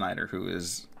Rob Schneider, who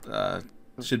is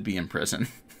should be in prison.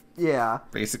 Yeah.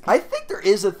 Basically. I think there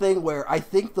is a thing where I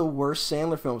think the worst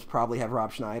Sandler films probably have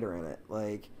Rob Schneider in it.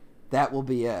 Like, that will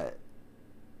be it.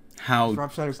 How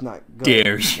Rob Schneider's not good.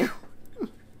 Dare you?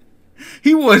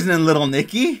 He wasn't in Little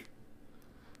Nicky.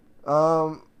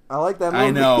 I like that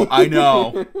movie. I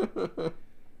know.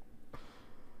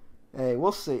 Hey,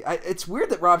 we'll see. It's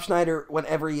weird that Rob Schneider,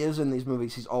 whenever he is in these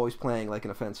movies, he's always playing like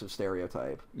an offensive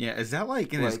stereotype. Yeah, is that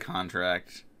like in his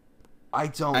contract? I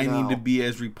don't know. I need to be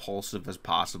as repulsive as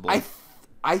possible.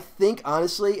 I think,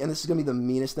 honestly, and this is going to be the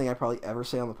meanest thing I probably ever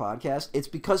say on the podcast, it's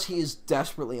because he is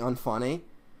desperately unfunny,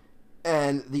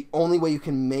 and the only way you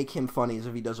can make him funny is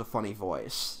if he does a funny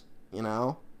voice,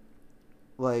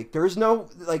 Like, there's no...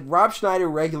 Like, Rob Schneider,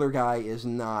 regular guy, is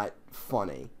not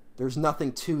funny. There's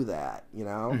nothing to that,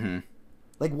 Mm-hmm.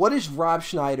 Like, what is Rob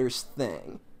Schneider's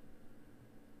thing?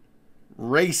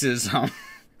 Racism.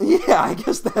 Yeah, I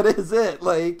guess that is it.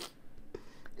 Like,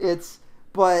 it's...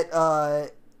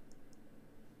 But,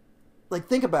 like,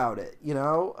 think about it,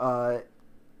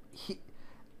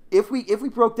 if we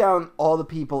broke down all the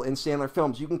people in Sandler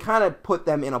films, you can kind of put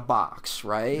them in a box,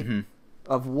 right? Mm-hmm.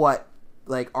 Of what,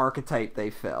 like, archetype they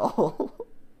fill.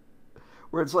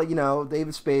 Where it's like,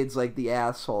 David Spade's like the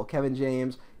asshole. Kevin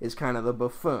James is kind of the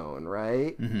buffoon,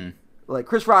 right? Mm-hmm. Like,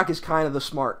 Chris Rock is kind of the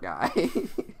smart guy.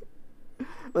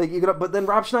 But then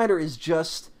Rob Schneider is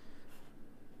just...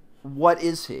 What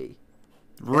is he?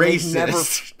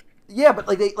 Racist. Yeah, but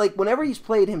like whenever he's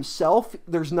played himself,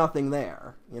 there's nothing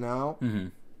there, Mm-hmm.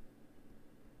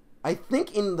 I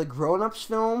think in the Grown Ups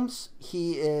films,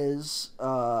 he is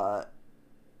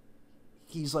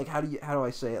he's like, how do I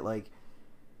say it? Like,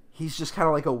 he's just kind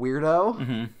of like a weirdo,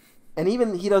 mm-hmm. and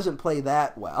even he doesn't play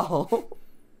that well.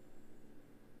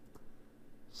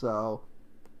 So,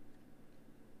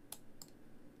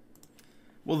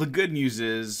 well, the good news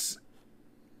is,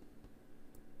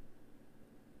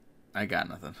 I got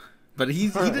nothing. But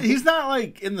he's not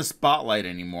like in the spotlight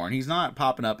anymore, and he's not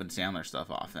popping up in Sandler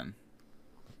stuff often.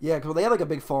 Yeah, because they had like a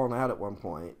big falling out at one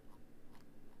point.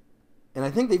 And I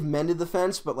think they've mended the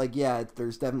fence, but like, yeah,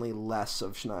 there's definitely less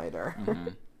of Schneider. Mm-hmm.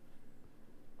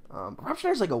 Rob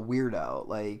Schneider's like a weirdo.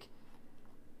 Like,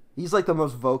 he's like the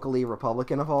most vocally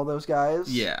Republican of all those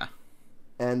guys. Yeah.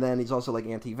 And then he's also like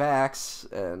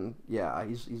anti-vax, and yeah,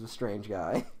 he's a strange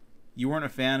guy. You weren't a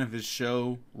fan of his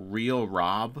show, Real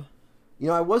Rob?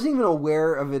 I wasn't even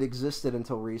aware of it existed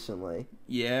until recently.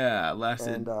 Yeah, it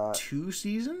lasted 2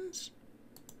 seasons?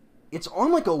 It's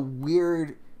on like a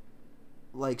weird,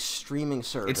 like, streaming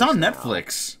service. It's on now.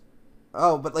 Netflix.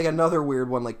 Oh, but like another weird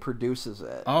one like produces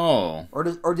it. Oh. Or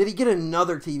did he get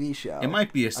another TV show? It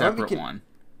might be a separate one.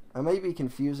 I might be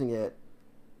confusing it.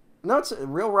 No, it's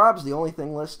Real Rob's the only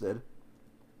thing listed.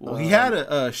 Well, he had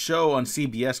a show on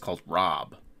CBS called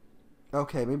Rob.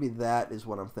 Okay, maybe that is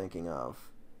what I'm thinking of.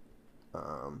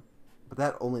 But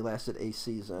that only lasted a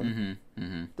season. Mm-hmm.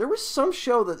 Mm-hmm. There was some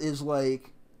show that is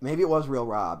like, maybe it was Real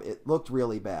Rob. It looked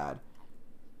really bad.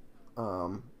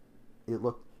 It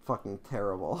looked fucking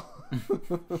terrible.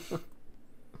 Yeah,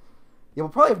 we'll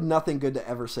probably have nothing good to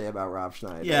ever say about Rob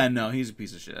Schneider. Yeah, no, he's a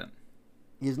piece of shit.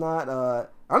 He's not.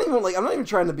 I'm not even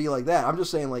trying to be like that. I'm just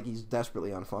saying like he's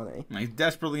desperately unfunny. He's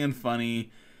desperately unfunny.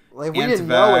 Like if we didn't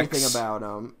know anything about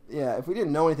him, if we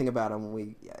didn't know anything about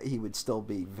him, he would still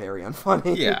be very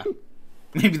unfunny. Yeah,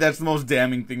 maybe that's the most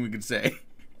damning thing we could say.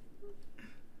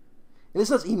 In a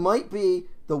sense, he might be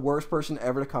the worst person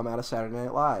ever to come out of Saturday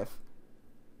Night Live.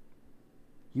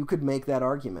 You could make that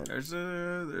argument.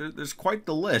 There's quite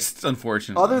the list,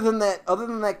 unfortunately. Other than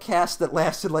that cast that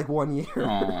lasted like 1 year.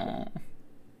 Aww.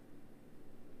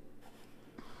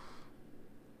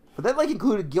 But that like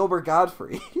included Gilbert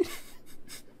Gottfried.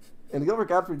 And Gilbert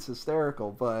Gottfried's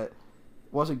hysterical, but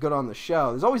wasn't good on the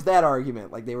show. There's always that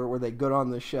argument, like were they good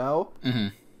on the show? Mm-hmm.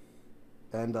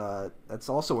 And that's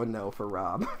also a no for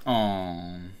Rob.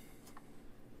 Aww.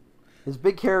 His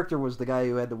big character was the guy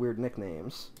who had the weird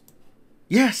nicknames.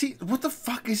 Yeah, see, what the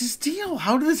fuck is his deal?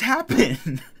 How did this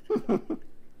happen?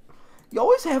 You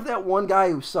always have that one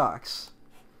guy who sucks.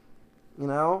 You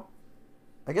know?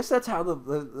 I guess that's how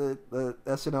the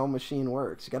SNL machine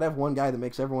works. You gotta have one guy that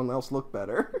makes everyone else look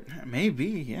better. Maybe,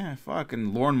 yeah,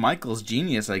 fucking Lorne Michaels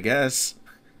genius, I guess.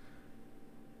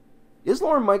 Is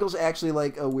Lorne Michaels actually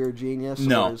like a weird genius?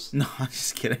 No, I'm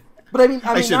just kidding. But I mean,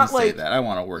 I shouldn't not say like that. I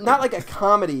want to work. Not like a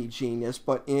comedy genius,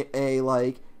 but a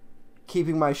like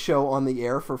keeping my show on the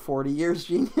air for 40 years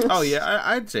genius. Oh yeah,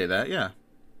 I'd say that. Yeah.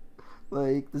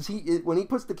 Like, when he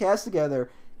puts the cast together,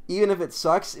 even if it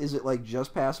sucks, is it like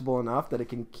just passable enough that it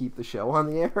can keep the show on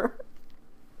the air?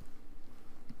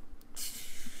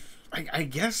 I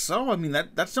guess so. I mean,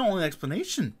 that's the only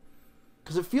explanation.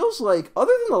 Because it feels like,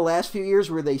 other than the last few years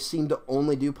where they seem to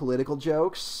only do political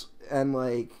jokes, and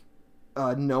like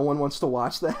no one wants to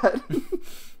watch that.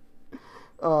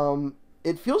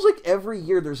 It feels like every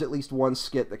year there's at least one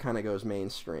skit that kind of goes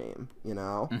mainstream, you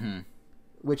know? Mm-hmm.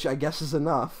 Which I guess is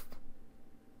enough.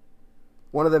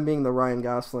 One of them being the Ryan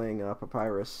Gosling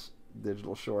Papyrus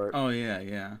digital short. Oh,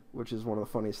 yeah. Which is one of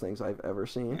the funniest things I've ever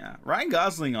seen. Yeah, Ryan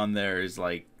Gosling on there is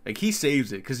like he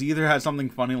saves it, because he either has something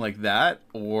funny like that,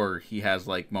 or he has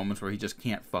like moments where he just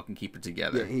can't fucking keep it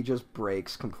together. Yeah, he just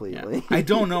breaks completely. Yeah. I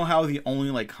don't know how the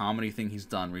only like comedy thing he's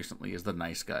done recently is The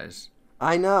Nice Guys.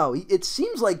 I know. It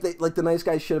seems like The Nice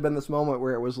Guys should have been this moment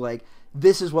where it was like,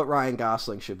 this is what Ryan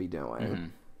Gosling should be doing. Mm-hmm.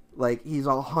 Like, he's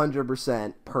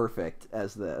 100% perfect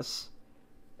as this.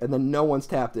 And then no one's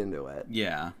tapped into it.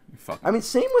 Yeah. I mean,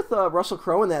 same with Russell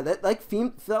Crowe in that like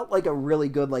felt like a really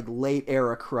good like late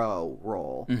era Crowe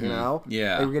role, mm-hmm. you know?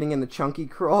 Yeah. Like, we're getting into chunky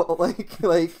Crowe, like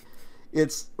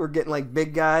we're getting like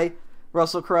big guy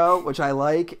Russell Crowe, which I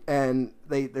like, and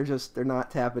they're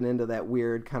not tapping into that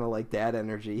weird kind of like dad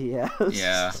energy he has.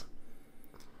 Yeah.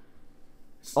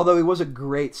 Although he was a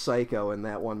great psycho in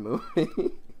that one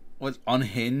movie. What's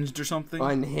Unhinged or something?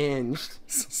 Unhinged.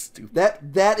 So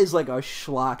stupid. That is like a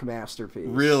schlock masterpiece.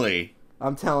 Really?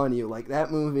 I'm telling you, like,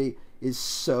 that movie is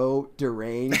so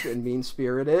deranged and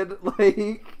mean-spirited.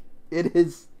 Like, it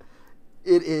is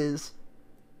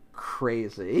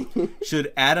crazy.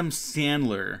 Should Adam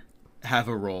Sandler have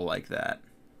a role like that?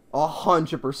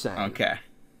 100%. Okay.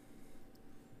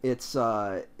 It's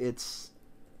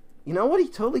you know what, he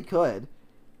totally could.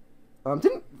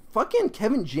 Didn't fucking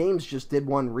Kevin James just did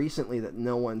one recently that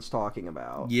no one's talking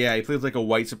about? Yeah, he plays like a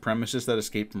white supremacist that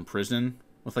escaped from prison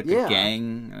with like a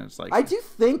gang. And it's like, I do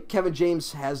think Kevin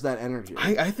James has that energy.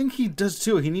 I think he does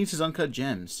too. He needs his uncut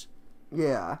gems.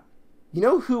 Yeah. You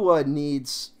know who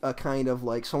needs a kind of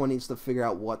like, someone needs to figure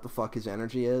out what the fuck his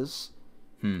energy is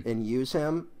and use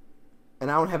him?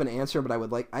 And I don't have an answer,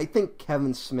 but I think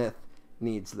Kevin Smith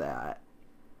needs that.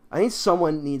 I think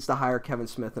someone needs to hire Kevin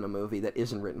Smith in a movie that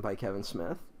isn't written by Kevin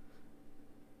Smith.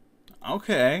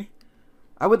 Okay.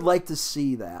 I would like to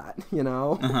see that, you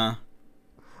know? Uh-huh.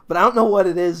 But I don't know what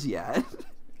it is yet.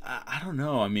 I don't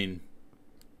know. I mean,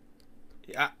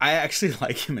 I actually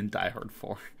like him in Die Hard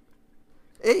 4.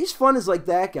 He's fun as like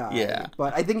that guy. Yeah.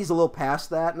 But I think he's a little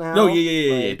past that now. No,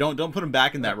 yeah. Don't put him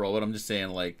back in that role, but I'm just saying,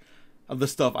 like, of the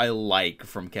stuff I like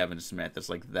from Kevin Smith, it's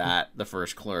like that, The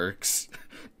First Clerks,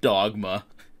 Dogma.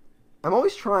 I'm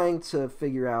always trying to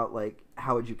figure out, like,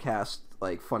 how would you cast,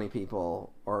 like, funny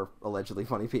people or allegedly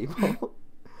funny people?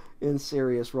 in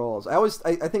serious roles. I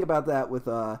think about that with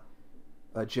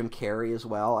Jim Carrey as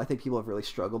well. I think people have really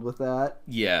struggled with that.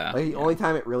 Yeah. Like the only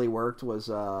time it really worked was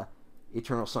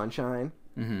Eternal Sunshine.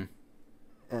 Mm-hmm.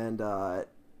 And but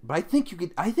I think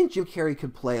Jim Carrey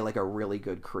could play like a really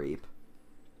good creep.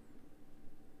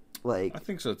 Like I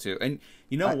think so too. And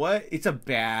you know what? It's a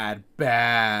bad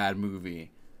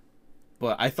movie.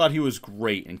 But I thought he was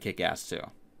great in Kick-Ass too.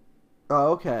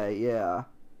 Oh, okay, yeah.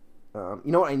 You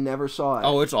know what? I never saw it.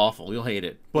 Oh, it's awful. You'll hate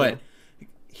it. But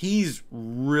he's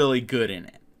really good in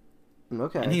it.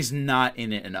 Okay. And he's not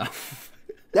in it enough.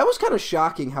 That was kind of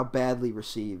shocking how badly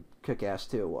received Kick-Ass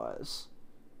 2 was.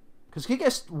 Because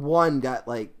Kick-Ass 1 got,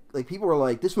 like, people were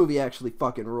like, this movie actually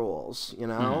fucking rules, you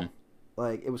know? Mm-hmm.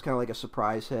 Like, it was kind of like a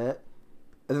surprise hit.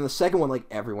 And then the second one, like,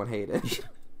 everyone hated.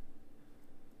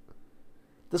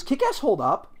 Does Kick-Ass hold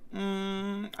up?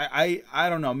 I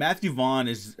don't know. Matthew Vaughn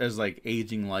is like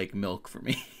aging like milk for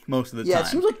me most of the time. Yeah, it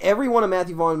seems like every one of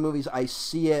Matthew Vaughn movies, I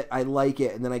see it, I like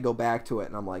it, and then I go back to it,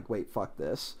 and I'm like, wait, fuck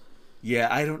this. Yeah,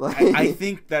 I don't. I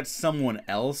think that's someone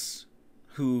else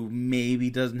who maybe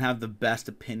doesn't have the best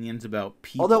opinions about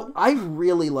people. Although I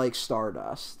really like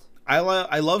Stardust. I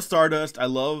love Stardust. I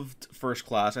loved First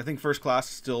Class. I think First Class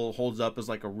still holds up as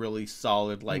like a really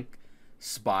solid like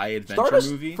spy adventure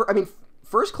Stardust, movie.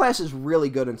 First Class is really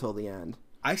good until the end.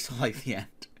 I still like the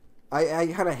end.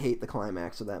 I kind of hate the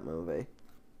climax of that movie,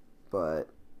 but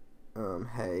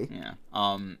hey. Yeah.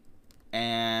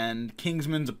 And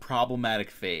Kingsman's a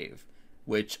problematic fave,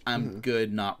 which I'm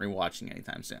good not rewatching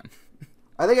anytime soon.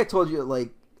 I think I told you,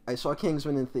 like, I saw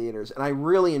Kingsman in theaters, and I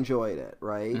really enjoyed it,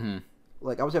 right? Mm-hmm.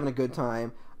 Like, I was having a good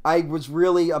time. I was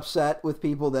really upset with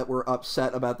people that were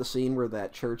upset about the scene where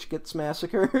that church gets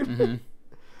massacred. Mm-hmm.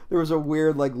 There was a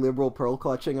weird, like, liberal pearl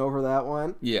clutching over that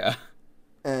one. Yeah.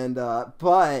 And,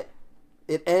 but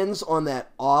it ends on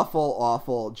that awful,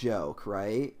 awful joke,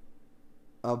 right?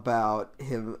 About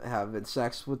him having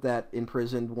sex with that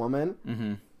imprisoned woman.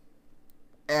 Mm-hmm.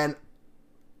 And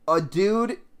a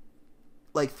dude,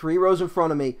 like, 3 rows in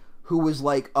front of me, who was,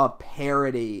 like, a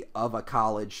parody of a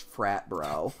college frat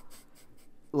bro.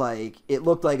 Like, it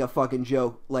looked like a fucking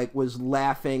joke, like, was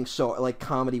laughing so, like,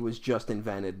 comedy was just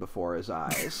invented before his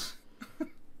eyes.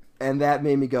 And that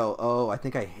made me go, oh, I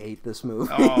think I hate this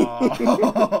movie.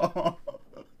 Oh.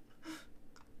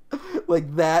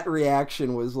 Like, that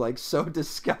reaction was, like, so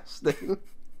disgusting.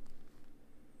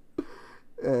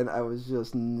 And I was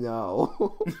just,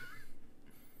 no.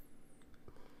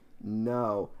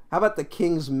 No. How about The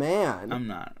King's Man? I'm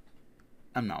not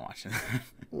watching that.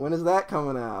 When is that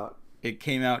coming out? It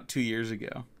came out 2 years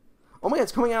ago. Oh my god,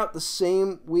 it's coming out the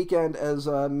same weekend as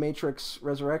Matrix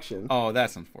Resurrection. Oh,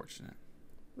 that's unfortunate.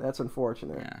 That's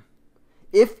unfortunate. Yeah.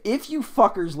 If you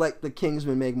fuckers let the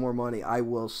Kingsman make more money, I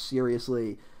will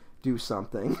seriously do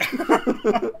something.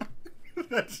 Don't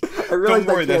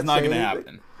worry, that's not going to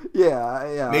happen.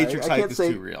 Yeah. Matrix hype is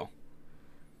too real.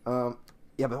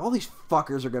 Yeah, but all these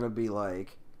fuckers are going to be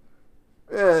like,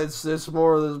 it's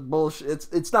more of this bullshit.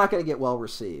 It's not going to get well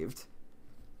received.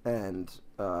 And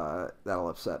that'll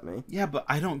upset me. Yeah, but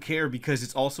I don't care because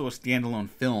it's also a standalone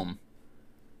film.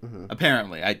 Mm-hmm.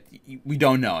 Apparently, we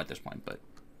don't know at this point, but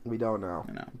we don't know.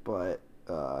 But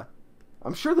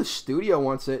I'm sure the studio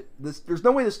wants it. There's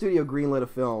no way the studio greenlit a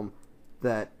film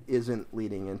that isn't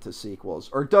leading into sequels,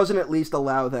 or doesn't at least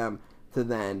allow them to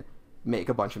then make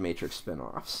a bunch of Matrix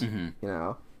spin-offs. Mm-hmm. You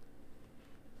know,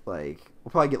 like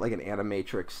we'll probably get like an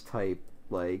Animatrix type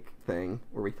like thing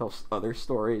where we tell other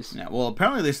stories. Yeah, well,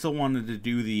 apparently they still wanted to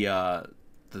do not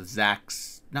the Zack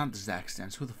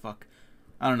Stans. Who the fuck?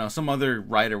 I don't know. Some other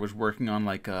writer was working on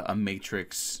like a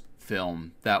Matrix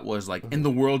film that was like in the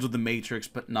world of the Matrix,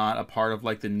 but not a part of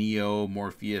like the Neo,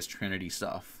 Morpheus, Trinity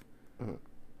stuff. Mm-hmm.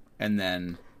 And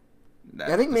then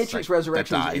I think Matrix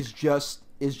Resurrections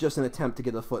is just an attempt to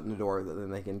get a foot in the door that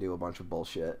then they can do a bunch of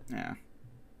bullshit. Yeah.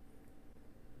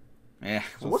 Yeah.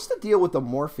 So what's the deal with the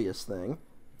Morpheus thing?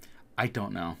 I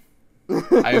don't know.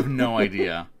 I have no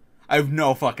idea. I have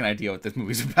no fucking idea what this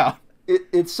movie's about.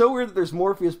 It's so weird that there's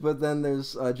Morpheus, but then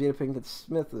there's Jada Pinkett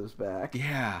Smith who's back.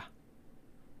 Yeah.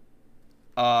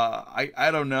 I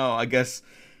don't know. I guess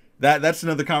that's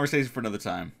another conversation for another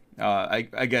time.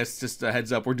 I guess just a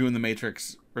heads up, we're doing the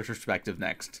Matrix retrospective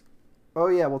next. Oh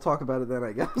yeah, we'll talk about it then,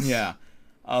 I guess. Yeah.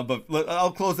 But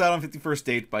I'll close out on 51st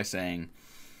Dates by saying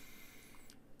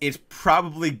it's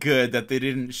probably good that they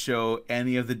didn't show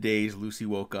any of the days Lucy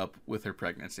woke up with her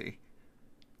pregnancy.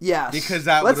 Yes. Because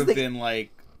that would have been, like,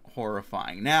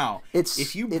 horrifying. Now,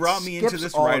 if you brought me into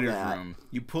this writer's room,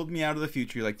 you pulled me out of the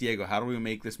future, you're like, Diego, how do we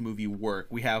make this movie work?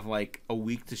 We have, like, a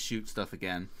week to shoot stuff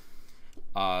again.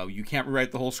 You can't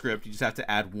rewrite the whole script. You just have to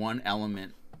add one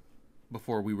element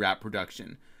before we wrap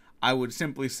production, I would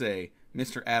simply say,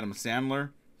 Mr. Adam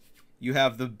Sandler, you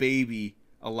have the baby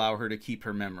allow her to keep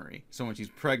her memory. So when she's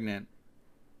pregnant,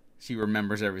 she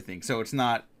remembers everything. So it's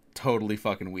not totally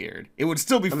fucking weird. It would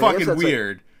still be fucking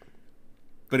weird,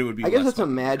 but it would be. I guess it's a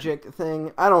magic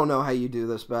thing. I don't know how you do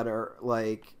this better.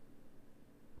 Like,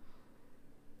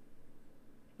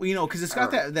 well, you know, because it's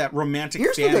got that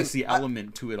romantic fantasy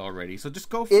element to it already. So just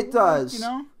go for it. It does. You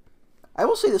know? I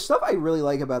will say the stuff I really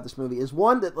like about this movie is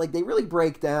one that, like, they really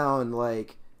break down,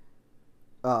 like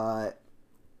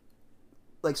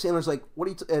Sandler's like, what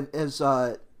do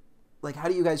you, like, how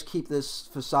do you guys keep this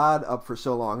facade up for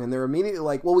so long? And they're immediately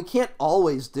like, well, we can't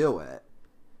always do it.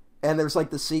 And there's, like,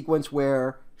 the sequence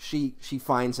where she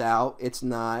finds out it's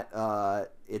not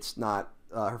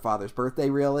her father's birthday,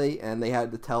 really, and they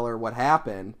had to tell her what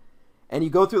happened. And you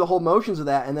go through the whole motions of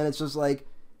that, and then it's just like,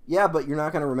 yeah, but you're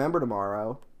not going to remember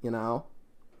tomorrow, you know?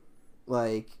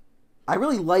 Like, I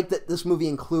really like that this movie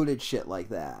included shit like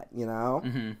that, you know?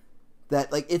 Mm-hmm.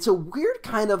 That, like, it's a weird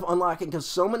kind of unlocking, because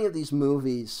so many of these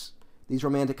movies, these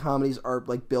romantic comedies, are,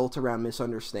 like, built around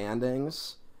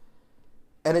misunderstandings.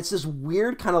 And it's this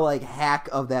weird kind of, like, hack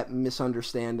of that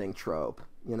misunderstanding trope,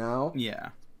 you know? Yeah.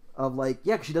 Of, like,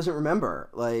 yeah, 'cause she doesn't remember.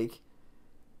 Like,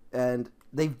 and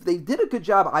they did a good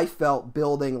job, I felt,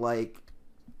 building, like,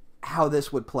 how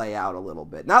this would play out a little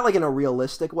bit. Not, like, in a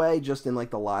realistic way, just in,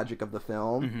 like, the logic of the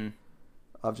film. Mm-hmm.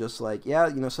 Of just, like, yeah,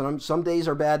 you know, some days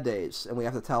are bad days, and we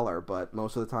have to tell her, but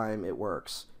most of the time it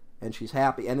works. And she's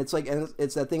happy. And it's, like, and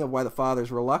it's that thing of why the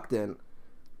father's reluctant,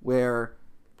 where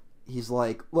he's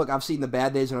like, look, I've seen the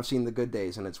bad days and I've seen the good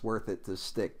days, and it's worth it to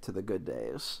stick to the good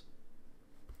days.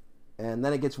 And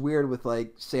then it gets weird with,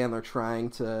 like, Sandler trying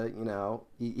to, you know,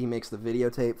 he makes the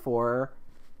videotape for her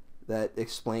that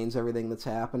explains everything that's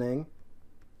happening.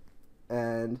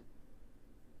 And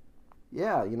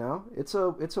yeah, you know, it's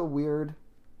a weird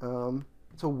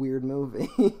movie.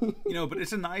 You know, but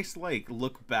it's a nice, like,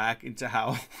 look back into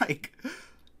how, like,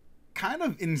 kind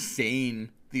of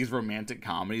insane these romantic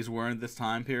comedies were in this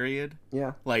time period.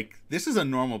 Yeah. Like, this is a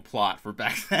normal plot for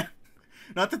back then.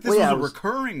 Not that this was a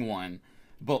recurring one,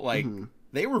 but, like,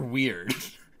 they were weird.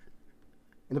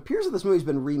 It appears that this movie's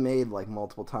been remade, like,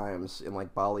 multiple times in,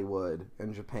 like, Bollywood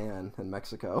and Japan and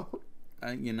Mexico.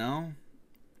 You know,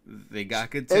 they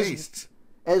got good taste.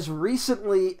 As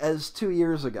recently as 2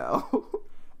 years ago.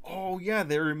 Oh, yeah,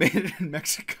 they remade it in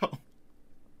Mexico.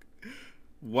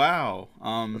 Wow.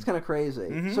 That's kind of crazy.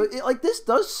 Mm-hmm. So, like, this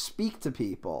does speak to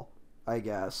people, I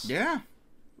guess. Yeah.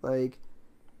 Like,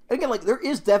 and again, like, there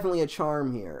is definitely a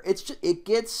charm here. It's just, it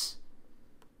gets,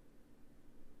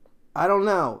 I don't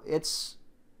know. It's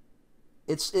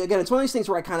again, it's one of these things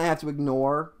where I kind of have to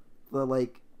ignore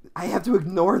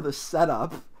the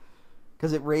setup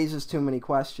because it raises too many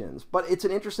questions. But it's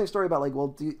an interesting story about, like,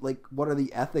 well, what are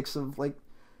the ethics of, like,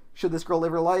 should this girl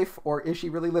live her life, or is she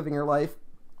really living her life?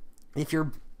 If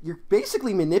you're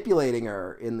basically manipulating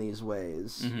her in these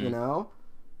ways, you know?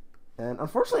 And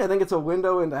unfortunately, I think it's a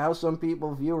window into how some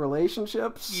people view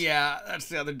relationships. Yeah, that's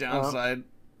the other downside.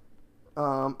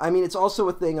 I mean, it's also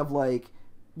a thing of, like,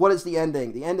 what is the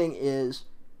ending? The ending is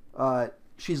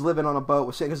she's living on a boat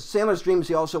with Sandler. Because Sandler's dreams,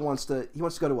 he also wants to go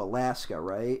to Alaska,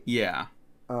 right? Yeah.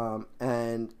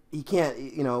 And he can't,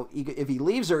 you know, if he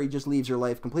leaves her, he just leaves her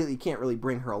life completely. He can't really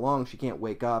bring her along. She can't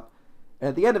wake up. And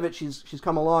at the end of it, she's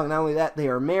come along. Not only that, they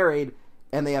are married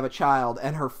and they have a child,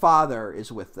 and her father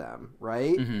is with them,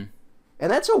 right? Mm-hmm.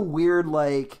 And that's a weird,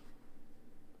 like,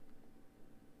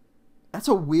 that's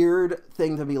a weird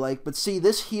thing to be like, but see,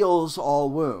 this heals all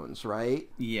wounds, right?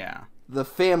 Yeah. The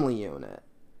family unit.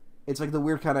 It's like the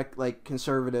weird kind of, like,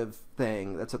 conservative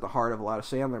thing that's at the heart of a lot of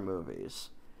Sandler movies.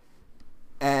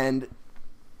 And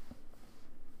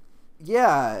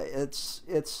yeah, it's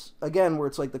again where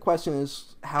it's like the question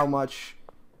is, how much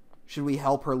should we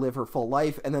help her live her full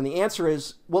life? And then the answer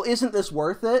is, well, isn't this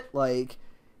worth it? Like,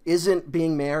 isn't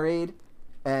being married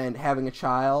and having a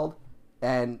child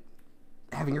and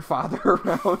having your father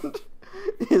around,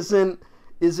 isn't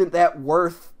that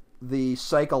worth the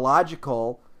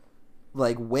psychological,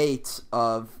 like, weight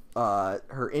of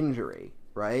her injury,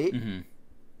 right? Mm-hmm.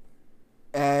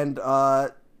 And I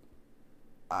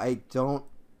don't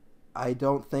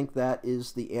think that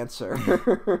is the answer.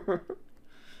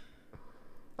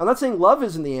 I'm not saying love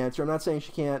isn't the answer. I'm not saying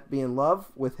she can't be in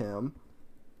love with him,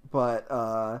 but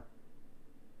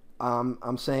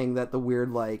I'm saying that the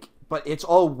weird, like, but it's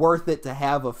all worth it to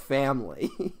have a family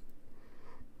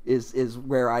is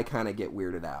where I kind of get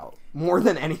weirded out more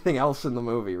than anything else in the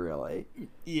movie, really.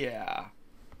 Yeah.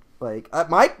 Like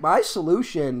my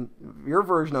solution, your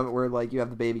version of it, where like you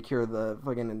have the baby cure the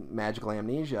fucking magical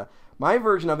amnesia. My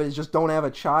version of it is just don't have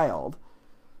a child.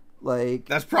 Like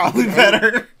that's probably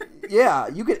better. Yeah,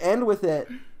 you could end with it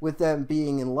with them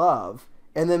being in love,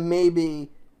 and then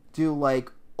maybe do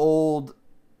like old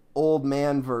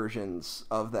man versions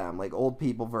of them, like old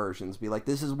people versions. Be like,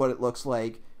 this is what it looks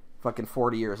like, fucking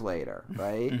 40 years later,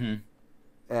 right? Mm-hmm.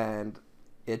 And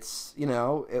it's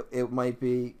it might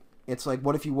be. It's like,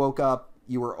 what if you woke up,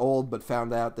 you were old, but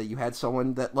found out that you had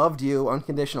someone that loved you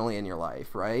unconditionally in your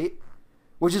life, right?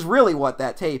 Which is really what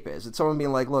that tape is. It's someone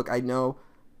being like, look, I know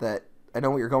what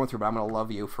you're going through, but I'm going to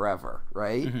love you forever,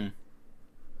 right? Mm-hmm.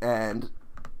 And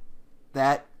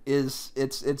that is,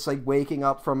 it's like waking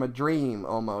up from a dream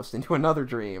almost into another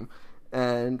dream.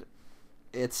 And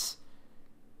that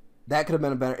could have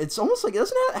been a better, it's almost like,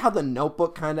 isn't that how The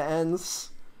Notebook kind of ends?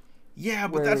 Yeah,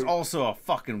 but that's also a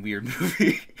fucking weird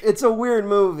movie. It's a weird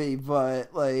movie,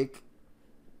 but, like,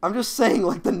 I'm just saying,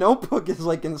 like, The Notebook is,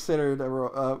 like, considered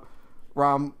a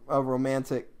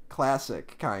romantic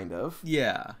classic, kind of.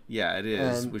 Yeah, it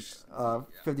is. And, which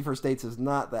 50 First Dates is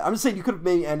not that. I'm just saying you could have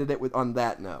maybe ended it on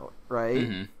that note, right?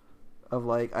 Mm-hmm. Of,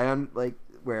 like,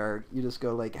 where you just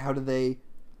go, like, how do they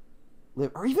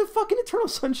live? Or even fucking Eternal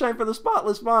Sunshine for the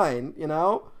Spotless Mind,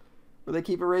 Where they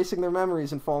keep erasing their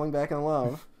memories and falling back in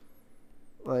love.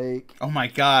 Like, oh my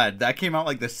god, that came out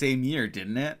like the same year,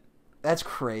 didn't it? That's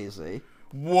crazy.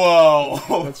 Whoa,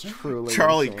 that's truly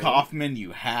Charlie insane. Kaufman,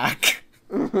 you hack.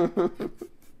 Try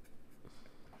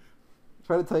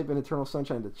to type in Eternal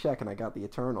Sunshine to check, and I got The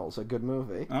Eternals, a good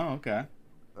movie. Oh, okay.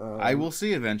 I will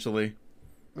see eventually.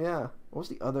 Yeah. What was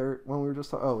the other one we were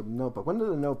just talking? Oh, Notebook. When did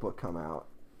The Notebook come out?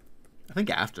 I think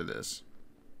after this.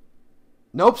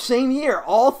 Nope, same year.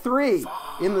 All three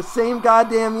in the same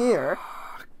goddamn year.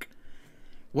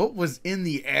 What was in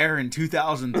the air in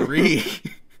 2003?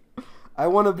 I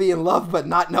want to be in love but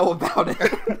not know about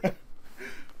it.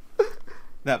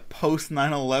 That post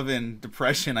 9/11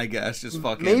 depression, I guess, just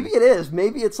fucking. Maybe it is.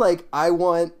 Maybe it's like I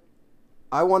want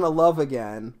to love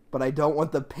again, but I don't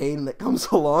want the pain that comes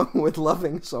along with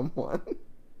loving someone.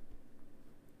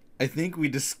 I think we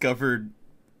discovered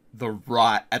the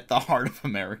rot at the heart of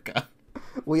America.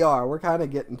 We are. We're kind of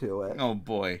getting to it. Oh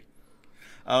boy.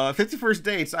 50 First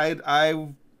Dates,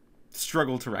 I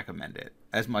struggle to recommend it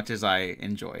as much as I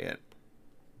enjoy it.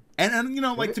 And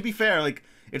like, to be fair, like,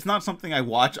 it's not something I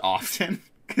watch often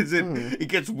because it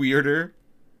gets weirder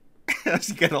as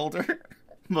you get older.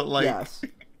 But, like, yes.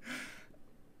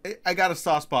 I got a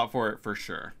soft spot for it for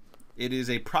sure. It is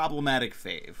a problematic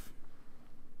fave.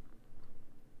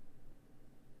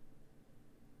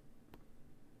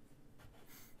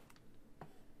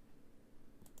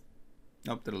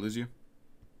 Nope, did I lose you?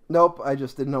 Nope, I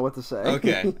just didn't know what to say.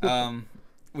 Okay.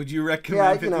 Would you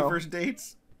recommend 50 First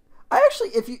Dates? I actually,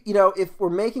 if we're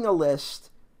making a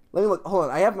list, let me look. Hold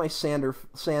on, I have my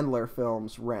Sandler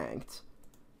films ranked,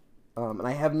 and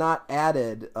I have not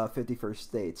added 50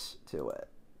 First Dates to it.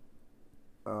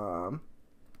 I'll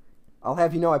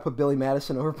have you know I put Billy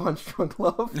Madison over Punch Drunk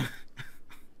Love.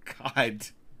 God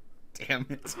damn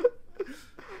it.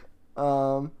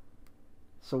 So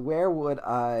where would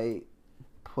I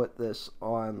put this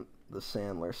on the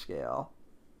Sandler scale?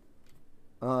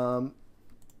 So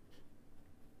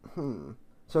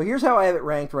here's how I have it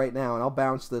ranked right now, and I'll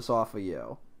bounce this off of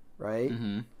you, right?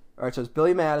 Mm-hmm. All right, so it's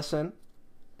Billy Madison,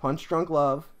 Punch Drunk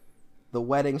Love, The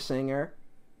Wedding Singer,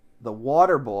 The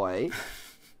Waterboy,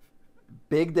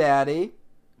 Big Daddy,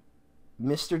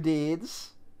 Mr.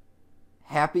 Deeds,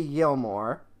 Happy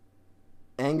Gilmore,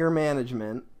 Anger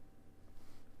Management,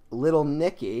 Little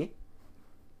Nicky,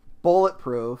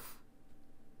 Bulletproof,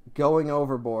 Going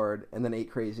Overboard, and then 8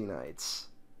 Crazy Nights.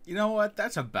 You know what?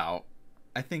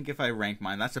 I think if I rank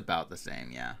mine, that's about the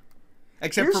same, yeah.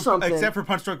 Except for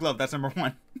Punch Drunk Love, that's number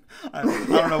 1. I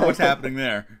don't know what's happening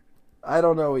there. I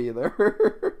don't know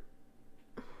either.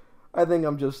 I think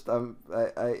I'm just I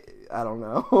don't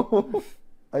know.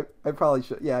 I probably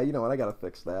should. Yeah, you know what? I gotta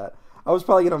fix that. I was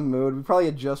probably in a mood. We probably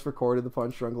had just recorded the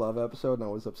Punch Drunk Love episode, and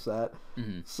I was upset.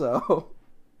 Mm-hmm. So,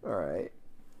 all right.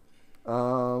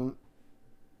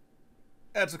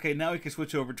 That's okay. Now we can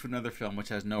switch over to another film which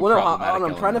has no problematic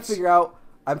elements.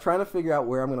 I'm trying to figure out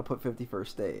where I'm going to put 50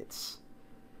 First Dates.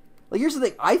 Like, here's the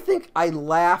thing. I think I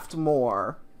laughed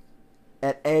more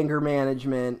at Anger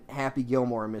Management, Happy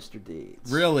Gilmore, and Mr.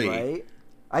 Deeds. Really? Right?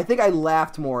 I think I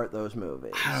laughed more at those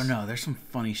movies. I don't know. There's some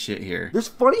funny shit here. There's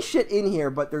funny shit in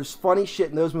here, but there's funny shit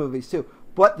in those movies, too.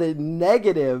 But the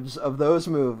negatives of those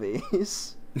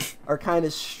movies are kind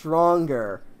of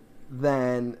stronger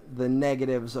than the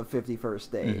negatives of 50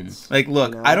 First Dates. Mm-hmm. Like,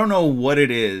 look, I don't know what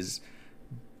it is,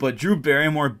 But Drew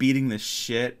Barrymore beating the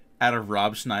shit out of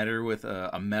Rob Schneider with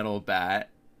a metal bat.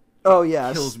 Oh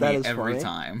yes, kills me every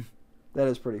time. That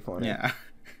is pretty funny. Yeah.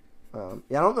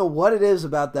 Yeah, I don't know what it is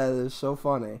about that is so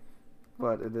funny,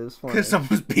 but it is funny. Because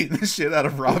someone's beating the shit out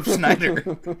of Rob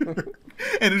Schneider.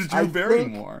 And it's Drew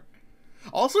Barrymore.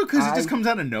 Also, because it just comes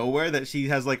out of nowhere that she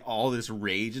has, like, all this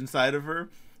rage inside of her.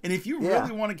 And if you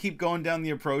really want to keep going down the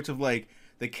approach of, like,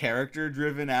 the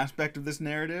character-driven aspect of this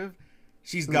narrative,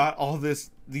 she's got all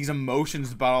these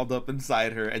emotions bottled up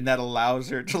inside her, and that allows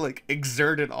her to, like,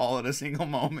 exert it all in a single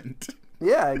moment.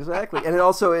 Yeah, exactly. And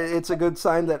it's a good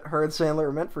sign that her and Sandler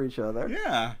are meant for each other.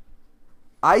 Yeah.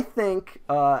 I think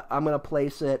I'm going to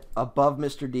place it above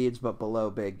Mr. Deeds, but below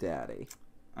Big Daddy.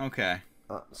 Okay.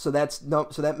 So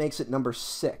that makes it number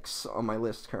 6 on my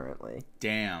list currently.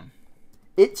 Damn.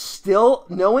 It's still,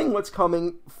 knowing what's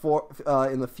coming for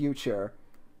in the future,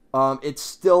 it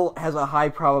still has a high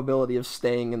probability of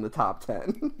staying in the top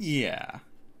 10. Yeah.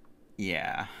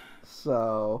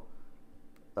 So,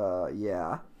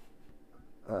 yeah.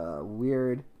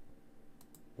 Weird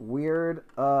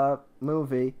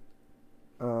movie.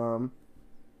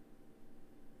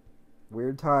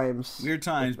 Weird times,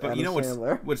 but you know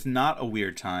what's not a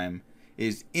weird time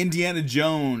is Indiana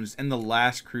Jones and the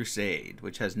Last Crusade,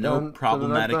 which has no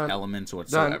problematic elements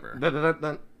whatsoever.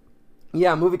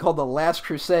 Yeah, a movie called The Last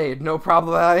Crusade, no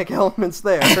problematic elements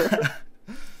there.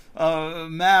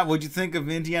 Matt, what'd you think of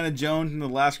Indiana Jones and the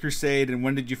Last Crusade, and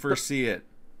when did you first see it?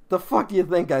 The fuck do you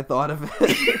think I thought of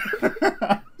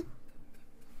it?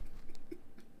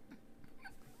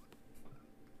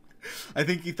 I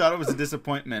think you thought it was a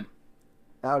disappointment.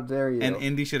 How dare you? And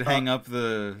Indy should hang up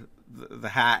the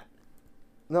hat.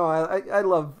 No, I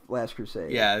love Last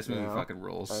Crusade. Yeah, this movie fucking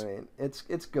rules. I mean, it's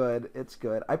good. It's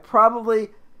good. I probably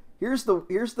here's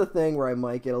the thing where I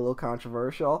might get a little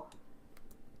controversial.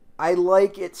 I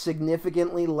like it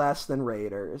significantly less than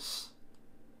Raiders.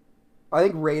 I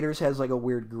think Raiders has like a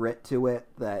weird grit to it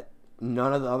that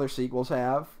none of the other sequels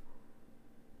have.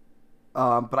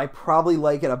 But I probably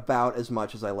like it about as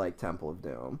much as I like Temple of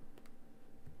Doom.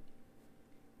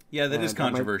 Yeah, that is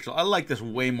controversial. I like this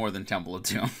way more than Temple of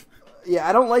Doom. Yeah,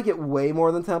 I don't like it way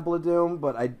more than Temple of Doom,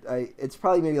 but I it's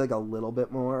probably maybe like a little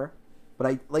bit more. But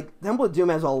I like Temple of Doom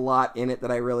has a lot in it that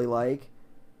I really like.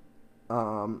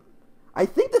 I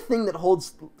think the thing that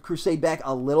holds Crusade back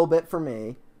a little bit for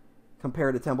me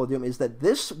compared to Temple of Doom is that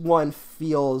this one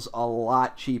feels a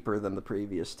lot cheaper than the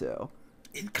previous two.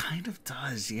 It kind of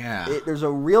does, yeah. There's a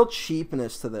real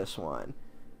cheapness to this one.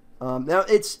 Now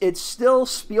it's still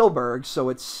Spielberg, so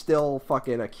it's still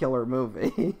fucking a killer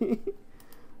movie.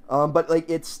 But like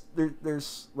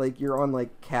there's like you're on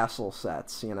like castle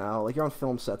sets, you know, like you're on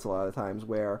film sets a lot of times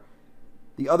where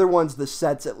the other ones the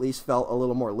sets at least felt a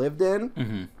little more lived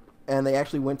in, and they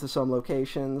actually went to some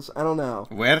locations. I don't know.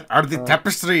 Where are the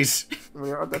tapestries?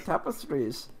 Where are the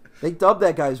tapestries? They dubbed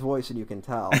that guy's voice, and you can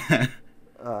tell.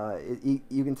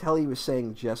 You can tell he was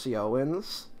saying Jesse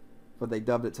Owens, but they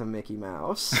dubbed it to Mickey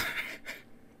Mouse.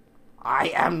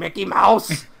 I am Mickey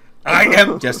Mouse. I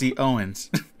am Jesse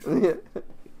Owens.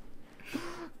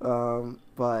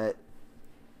 But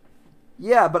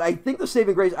yeah, but I think the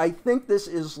saving grace. I think this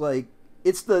is like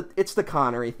it's the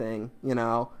Connery thing, you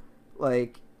know,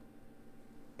 like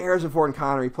Harrison Ford and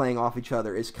Connery playing off each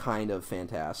other is kind of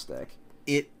fantastic.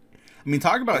 I mean,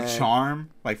 talk about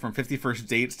charm, like from 50 First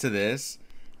Dates to this.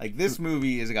 Like, this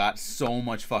movie has got so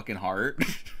much fucking heart,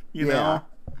 you know?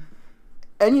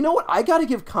 And you know what? I gotta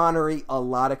give Connery a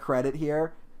lot of credit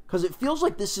here, because it feels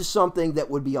like this is something that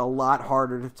would be a lot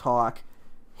harder to talk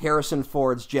Harrison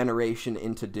Ford's generation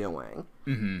into doing.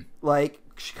 Mm-hmm. Like,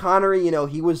 Connery, you know,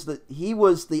 he was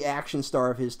the action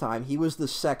star of his time. He was the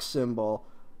sex symbol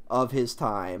of his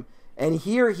time. And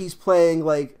here he's playing,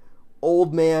 like,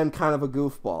 old man kind of a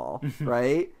goofball,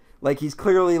 right? Like, he's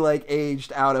clearly, like,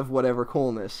 aged out of whatever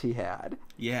coolness he had.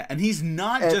 Yeah, and he's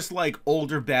not just, like,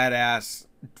 older badass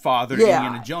father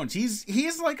Indiana Jones.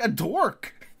 He's like, a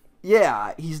dork.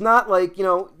 Yeah, he's not, like, you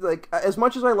know, like, as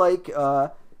much as I like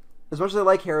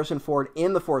Harrison Ford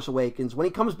in The Force Awakens, when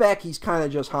he comes back, he's kind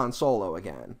of just Han Solo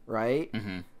again, right?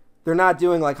 Mm-hmm. They're not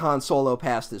doing, like, Han Solo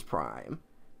past his prime,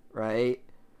 right?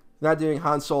 Not doing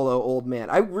Han Solo old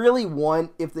man. I really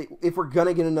want, if we're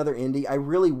gonna get another Indy, I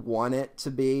really want it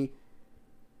to be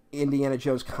Indiana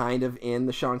Jones kind of in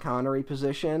the Sean Connery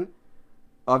position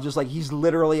of just like he's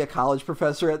literally a college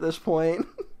professor at this point,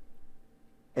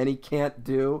 and he can't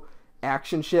do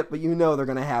action shit, but you know they're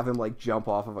gonna have him like jump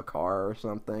off of a car or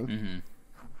something,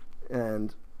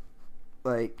 and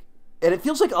like, and it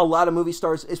feels like a lot of movie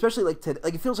stars, especially like today,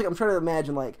 like it feels like I'm trying to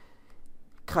imagine like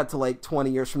cut to like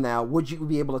 20 years from now, would you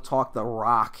be able to talk The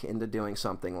Rock into doing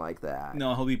something like that?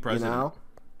 No, he'll be president. You know?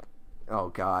 Oh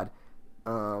God.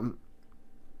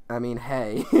 I mean,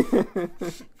 hey.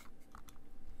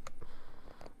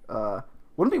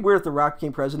 Wouldn't it be weird if The Rock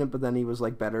became president, but then he was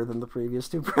like better than the previous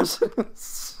two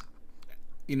presidents?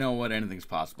 You know what? Anything's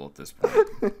possible at this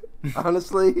point.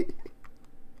 Honestly,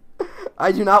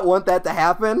 I do not want that to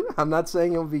happen. I'm not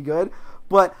saying it would be good,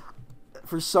 but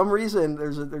for some reason,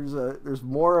 there's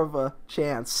more of a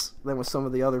chance than with some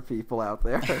of the other people out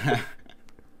there.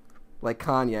 Like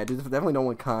Kanye. I definitely don't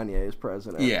want Kanye as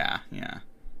president. Yeah.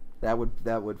 That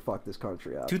would fuck this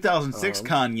country up. 2006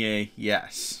 Kanye,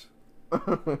 yes.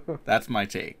 That's my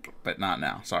take, but not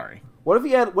now. Sorry. What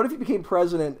if he became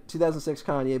president 2006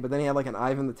 Kanye, but then he had like an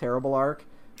Ivan the Terrible arc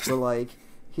where like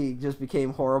he just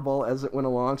became horrible as it went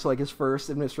along. So like his first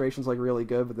administration's like really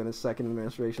good, but then his second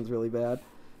administration's really bad.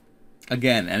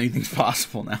 Again, anything's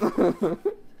possible now.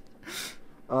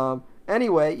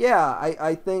 Anyway, yeah,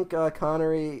 I think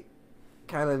Connery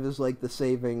kind of is like the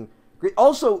saving.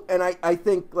 Also, and I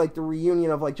think like the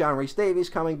reunion of like John Rhys Davies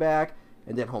coming back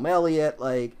and Denholm Elliott,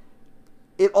 like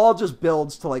it all just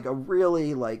builds to like a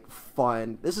really like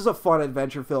fun. This is a fun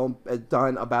adventure film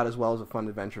done about as well as a fun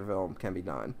adventure film can be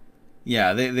done.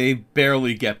 Yeah, they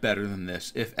barely get better than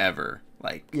this, if ever.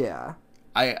 Like yeah.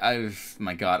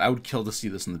 My God, I would kill to see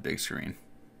this on the big screen.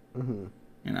 Mm-hmm.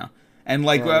 You know, and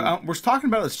like we're talking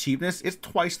about its cheapness. It's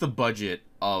twice the budget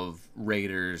of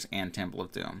Raiders and Temple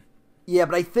of Doom. Yeah,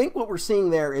 but I think what we're seeing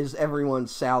there is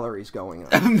everyone's salaries going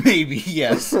up. Maybe,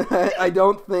 yes. I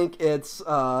don't think it's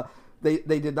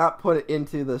they did not put it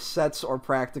into the sets or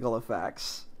practical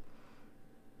effects.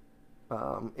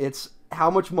 It's how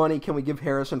much money can we give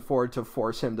Harrison Ford to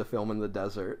force him to film in the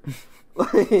desert?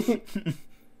 Like,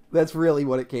 that's really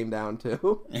what it came down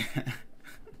to.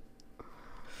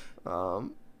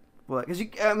 But because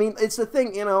I mean, it's the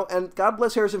thing, you know. And God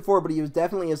bless Harrison Ford, but he was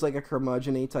definitely like a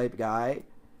curmudgeon-y type guy.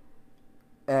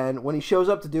 And when he shows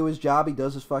up to do his job, he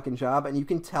does his fucking job, and you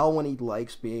can tell when he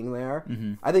likes being there.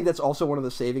 Mm-hmm. I think that's also one of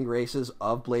the saving graces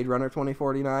of Blade Runner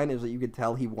 2049 is that you can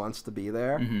tell he wants to be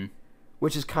there, mm-hmm.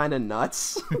 which is kind of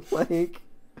nuts. Like,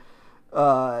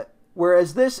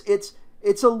 whereas this,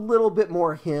 it's a little bit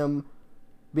more him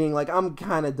being like, I'm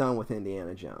kind of done with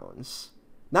Indiana Jones.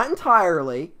 Not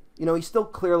entirely. You know, he still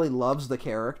clearly loves the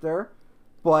character,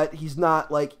 but he's not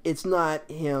like, it's not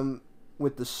him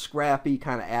with the scrappy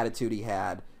kind of attitude he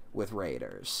had with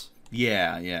Raiders.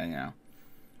 Yeah.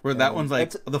 Where that one's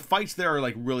like, the fights there are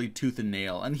like really tooth and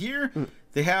nail. And here,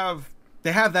 they have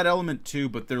that element too,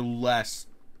 but they're less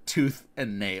tooth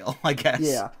and nail, I guess.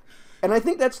 Yeah. And I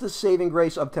think that's the saving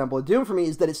grace of Temple of Doom for me,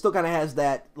 is that it still kind of has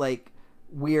that like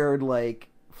weird like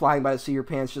flying by the seat of your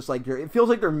pants, just like it feels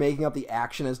like they're making up the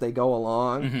action as they go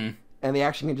along. Mm-hmm. And the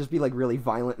action can just be like really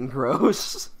violent and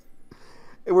gross.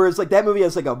 Whereas, like, that movie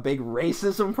has, like, a big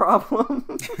racism problem.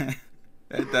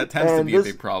 that tends to be a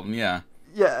big problem, yeah.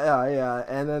 Yeah.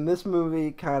 And then this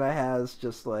movie kind of has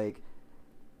just, like,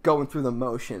 going through the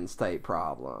motions type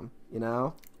problem, you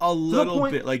know? A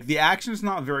little bit. Like, the action's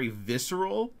not very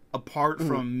visceral, apart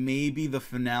from maybe the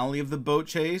finale of the boat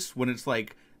chase, when it's,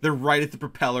 like, they're right at the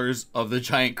propellers of the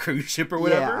giant cruise ship or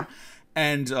whatever. Yeah.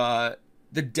 And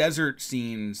the desert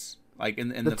scenes... Like in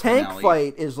the tank finale.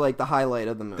 Fight is like the highlight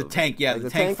of the movie. The tank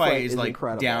fight is like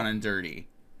incredible. Down and dirty.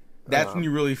 That's when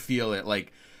you really feel it.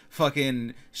 Like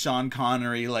fucking Sean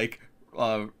Connery, like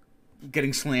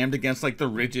getting slammed against like the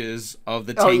ridges of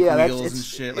the tank wheels and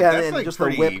shit. Like, that's and like just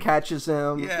pretty... the whip catches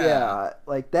him. Yeah,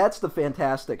 like that's the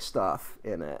fantastic stuff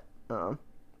in it.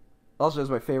 Also, is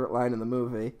my favorite line in the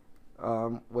movie,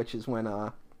 which is when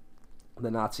the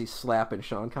Nazis slapping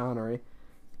Sean Connery.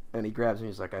 And he grabs him,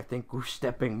 he's like, I think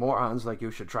goose-stepping morons like you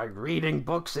should try reading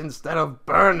books instead of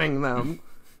burning them.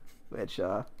 Which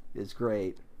is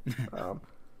great.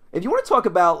 If you want to talk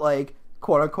about, like,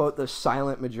 quote-unquote, the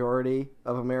silent majority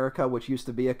of America, which used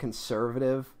to be a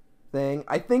conservative thing,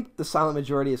 I think the silent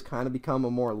majority has kind of become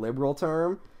a more liberal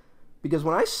term. Because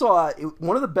when I saw it,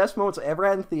 one of the best moments I ever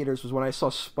had in theaters was when I saw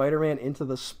Spider-Man Into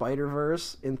the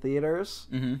Spider-Verse in theaters.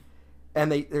 Mm-hmm. And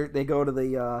they go to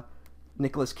the...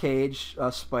 Nicolas Cage,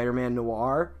 Spider-Man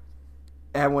Noir,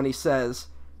 and when he says,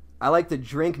 I like to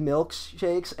drink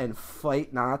milkshakes and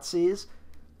fight Nazis,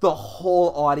 the whole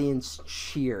audience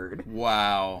cheered.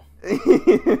 Wow.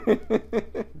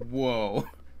 Whoa.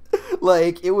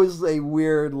 Like, it was a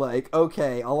weird, like,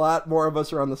 okay, a lot more of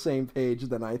us are on the same page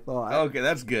than I thought. Okay,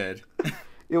 that's good.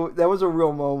 That was a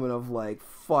real moment of, like,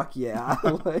 fuck yeah.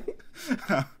 Like,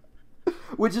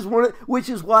 Which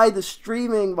is why the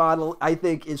streaming model, I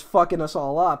think, is fucking us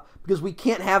all up, because we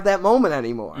can't have that moment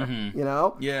anymore. Mm-hmm. You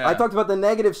know? Yeah. I talked about the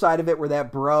negative side of it, where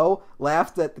that bro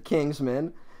laughed at the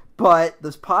Kingsman, but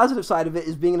this positive side of it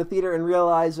is being in a theater and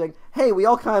realizing, hey, we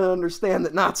all kind of understand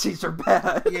that Nazis are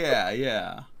bad.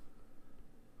 Yeah.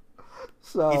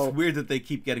 So it's weird that they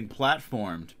keep getting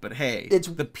platformed, but hey,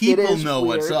 the people know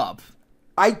weird. what's up.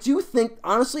 I do think,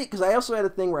 honestly, because I also had a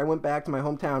thing where I went back to my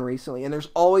hometown recently, and there's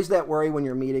always that worry when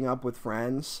you're meeting up with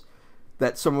friends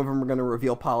that some of them are going to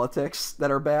reveal politics that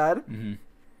are bad. Mm-hmm.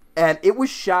 And it was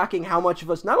shocking how much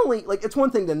of us, not only, like, it's one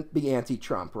thing to be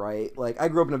anti-Trump, right? Like, I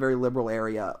grew up in a very liberal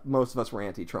area. Most of us were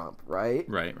anti-Trump, right?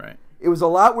 Right. It was a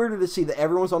lot weirder to see that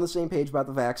everyone was on the same page about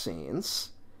the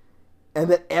vaccines, and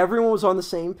that everyone was on the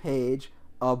same page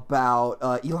about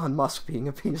Elon Musk being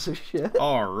a piece of shit.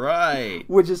 All right.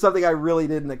 Which is something I really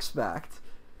didn't expect.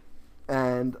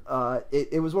 And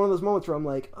it was one of those moments where I'm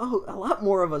like, oh, a lot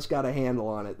more of us got a handle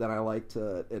on it than I like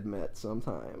to admit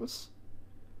sometimes.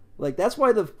 Like, that's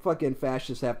why the fucking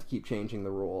fascists have to keep changing the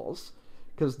rules.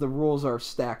 Because the rules are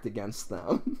stacked against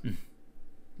them.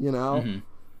 You know? Mm-hmm.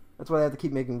 That's why they have to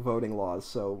keep making voting laws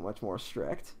so much more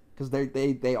strict. Because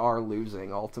they are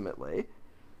losing, ultimately.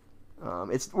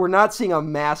 We're not seeing a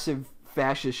massive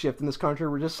fascist shift in this country.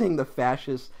 We're just seeing the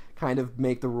fascists kind of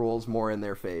make the rules more in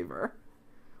their favor,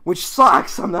 which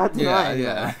sucks. I'm not denying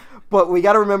that. But we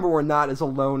got to remember we're not as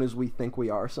alone as we think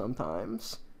we are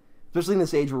sometimes, especially in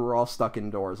this age where we're all stuck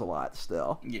indoors a lot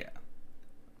still. Yeah.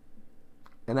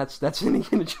 And that's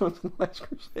Indiana Jones and the Last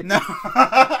Crusade. No.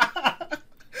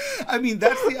 I mean,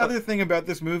 that's the other thing about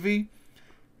this movie.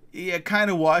 You kind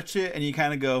of watch it and you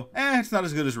kind of go, it's not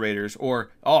as good as Raiders.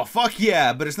 Or, oh, fuck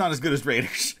yeah, but it's not as good as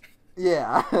Raiders.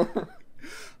 Yeah.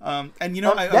 And, you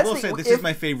know, I will say this is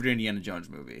my favorite Indiana Jones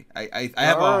movie. I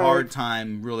have a hard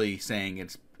time really saying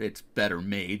it's better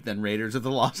made than Raiders of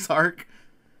the Lost Ark.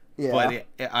 Yeah.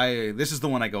 But this is the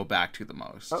one I go back to the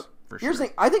most, for sure. Here's the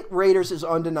thing. I think Raiders is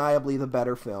undeniably the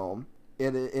better film.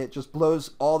 It just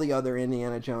blows all the other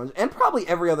Indiana Jones and probably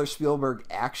every other Spielberg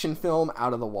action film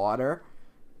out of the water.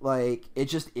 Like, it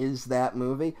just is that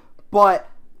movie. But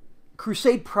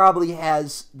Crusade probably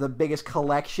has the biggest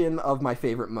collection of my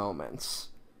favorite moments.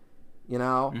 You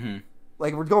know? Mm-hmm.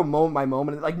 Like, we're going moment by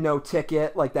moment. Like, No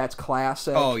Ticket. Like, that's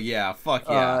classic. Oh, yeah. Fuck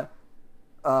yeah.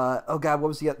 Oh, God, what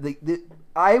was the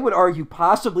I would argue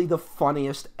possibly the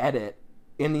funniest edit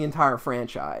in the entire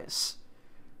franchise.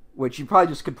 Which you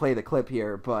probably just could play the clip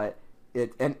here, but...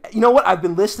 And you know what? I've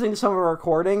been listening to some of our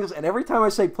recordings, and every time I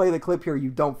say play the clip here, you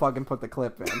don't fucking put the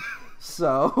clip in.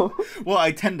 So... Well,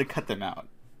 I tend to cut them out.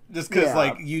 Just because,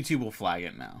 like, YouTube will flag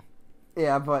it now.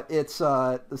 Yeah, but it's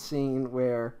the scene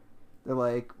where they're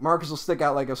like, Marcus will stick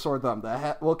out like a sore thumb.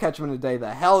 We'll catch him in a day.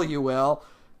 The hell you will.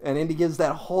 And Indy gives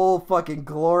that whole fucking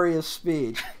glorious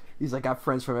speech. He's like, got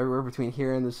friends from everywhere between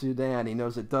here and the Sudan. He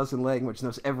knows a dozen languages,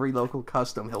 knows every local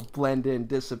custom. He'll blend in,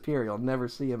 disappear. You'll never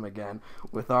see him again.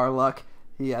 With our luck,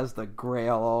 he has the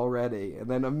Grail already. And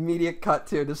then immediate cut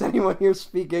to, does anyone here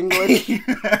speak English?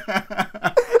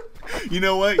 You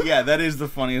know what? Yeah, that is the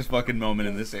funniest fucking moment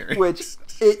in this series. Which,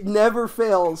 it never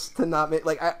fails to not make...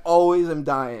 Like, I always am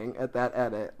dying at that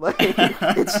edit. Like,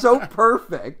 it's so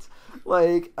perfect.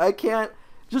 Like, I can't...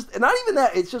 Just not even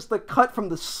that, it's just the cut from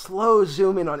the slow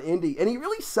zoom in on Indy, and he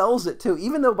really sells it too,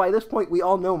 even though by this point we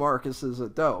all know Marcus is a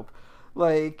dope.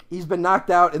 Like, he's been knocked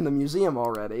out in the museum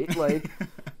already. Like,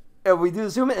 and we do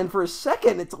zoom in, and for a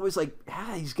second it's always like,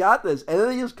 he's got this, and then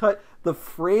they just cut the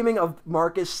framing of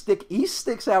Marcus he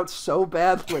sticks out so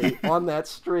badly on that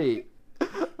street.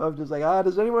 I'm just like,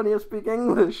 does anyone here speak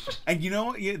English? And you know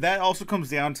what? That also comes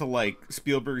down to, like,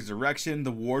 Spielberg's direction,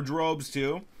 the wardrobes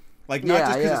too. Like, not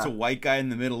just because it's a white guy in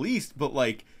the Middle East, but,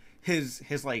 like, his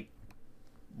like,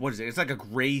 what is it? It's like a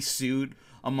gray suit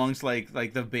amongst, like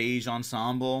the beige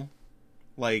ensemble.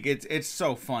 Like, it's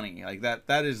so funny. Like,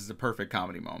 that is the perfect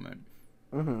comedy moment.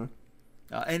 Mm-hmm.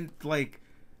 And, like,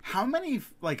 how many,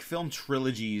 like, film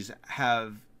trilogies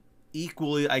have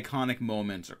equally iconic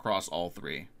moments across all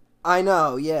three? I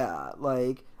know, yeah.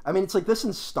 Like, I mean, it's like this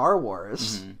in Star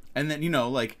Wars. Mm-hmm. And then, you know,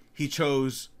 like, he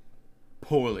chose...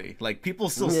 poorly. Like, people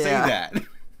still say that.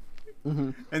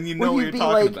 Mm-hmm. And you know what you're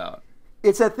talking about.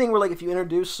 It's that thing where, like, if you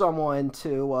introduce someone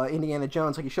to Indiana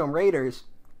Jones, like, you show them Raiders,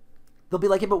 they'll be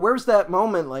like, hey, but where's that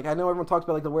moment? Like, I know everyone talks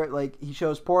about, like, he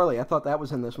shows poorly. I thought that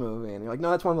was in this movie. And you're like,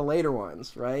 no, that's one of the later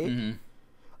ones, right? Mm-hmm.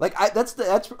 Like, that's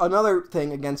another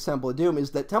thing against Temple of Doom, is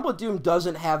that Temple of Doom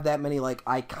doesn't have that many, like,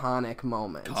 iconic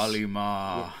moments.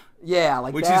 Kalima. Yeah,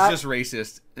 like which that. Which is just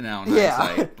racist now in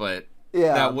hindsight, but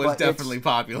that was definitely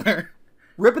popular.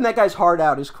 ripping that guy's heart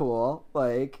out is cool.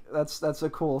 Like that's a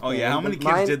cool thing. Oh yeah, how many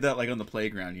kids did that like on the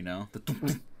playground? You know,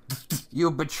 you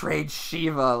betrayed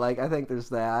Shiva. Like I think there's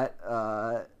that.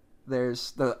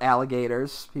 There's the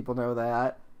alligators. People know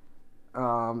that.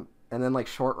 And then like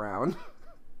Short Round.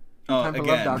 Oh, Time to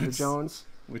again, Love Dr. Jones.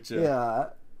 Which yeah.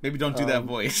 Maybe don't do that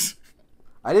voice.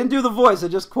 I didn't do the voice. I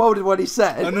just quoted what he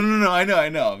said. Oh no! I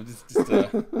know. Just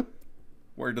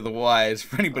word to the wise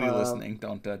for anybody listening.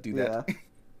 Don't do that. Yeah.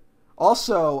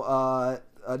 Also,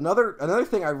 another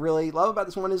thing I really love about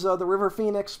this one is the River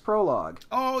Phoenix prologue.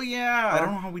 Oh yeah, I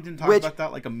don't know how we didn't talk about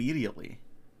that like immediately.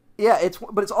 Yeah,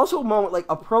 but it's also a moment like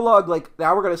a prologue. Like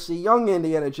now we're gonna see young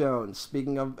Indiana Jones.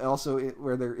 Speaking of also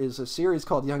where there is a series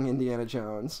called Young Indiana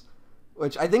Jones,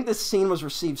 which I think this scene was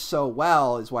received so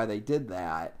well is why they did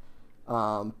that.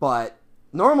 But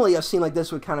normally a scene like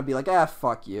this would kind of be like,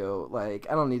 fuck you. Like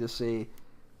I don't need to see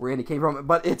where Indy came from.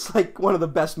 But it's like one of the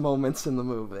best moments in the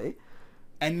movie.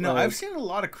 And you know, I've seen a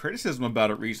lot of criticism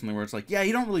about it recently, where it's like, yeah,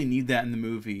 you don't really need that in the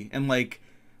movie, and like,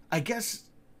 I guess.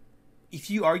 If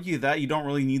you argue that, you don't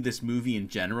really need this movie in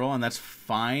general, and that's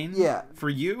fine for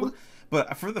you.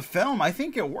 But for the film, I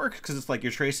think it works because it's like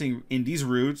you're tracing Indy's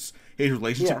roots, his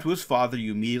relationship to his father.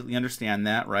 You immediately understand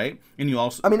that, right? And you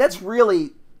also... I mean, that's really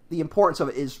the importance of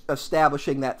it, is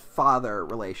establishing that father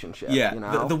relationship. Yeah, you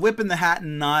know? the whip and the hat,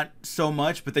 not so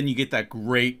much, but then you get that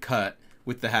great cut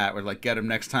with the hat where, like, get him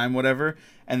next time, whatever.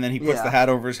 And then he puts the hat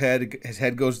over his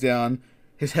head goes down,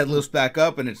 his head lifts back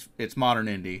up, and it's modern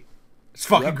Indy. It's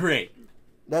fucking great.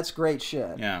 That's great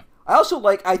shit. Yeah. I also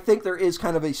I think there is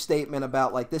kind of a statement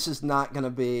about like this is not going to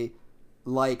be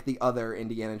like the other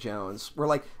Indiana Jones. Where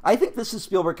like I think this is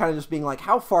Spielberg kind of just being like,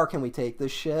 how far can we take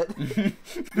this shit?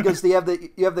 Because you have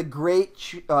the great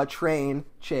train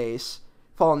chase,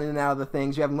 falling in and out of the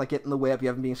things. You have him like getting the whip. You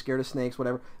have him being scared of snakes,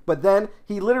 whatever. But then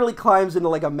he literally climbs into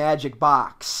like a magic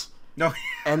box. No.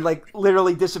 And like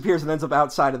literally disappears and ends up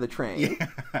outside of the train.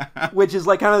 Yeah. Which is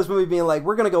like kind of this movie being like,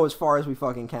 we're going to go as far as we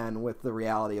fucking can with the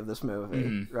reality of this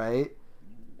movie, right?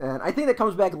 And I think that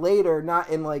comes back later, not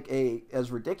in like a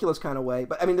as ridiculous kind of way,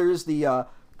 but I mean there is the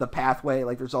pathway,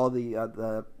 like there's all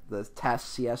the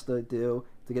tests he has to do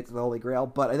to get to the Holy Grail,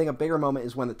 but I think a bigger moment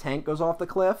is when the tank goes off the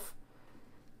cliff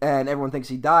and everyone thinks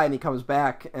he died and he comes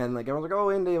back and like everyone's like, oh,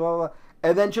 Indy, blah, blah, blah.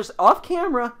 And then just off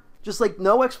camera, just like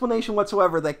no explanation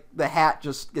whatsoever, that the hat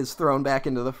just is thrown back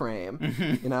into the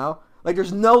frame, you know? Like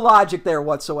there's no logic there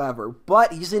whatsoever,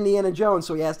 but he's Indiana Jones,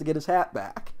 so he has to get his hat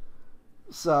back.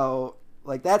 So,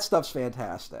 like that stuff's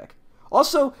fantastic.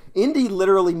 Also, Indy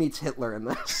literally meets Hitler in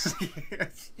this.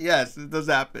 Yes, it does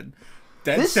happen.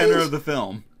 Dead center of the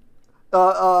film.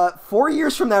 4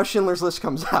 years from now, Schindler's List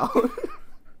comes out.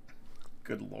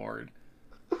 Good lord.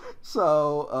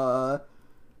 So,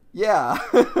 yeah.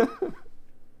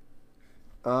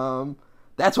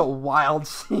 That's a wild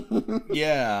scene.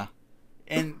 Yeah.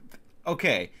 And,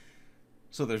 okay.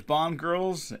 So there's Bond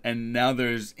girls, and now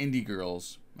there's indie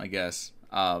girls, I guess.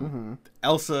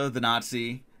 Elsa, the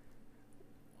Nazi.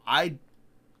 I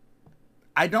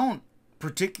don't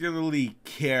particularly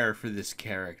care for this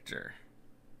character.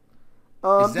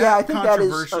 Is that I think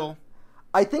controversial? that is.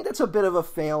 I think that's a bit of a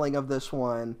failing of this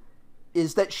one.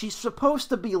 Is that she's supposed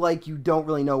to be like you don't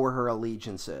really know where her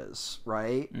allegiance is,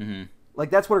 right? Mm-hmm. Like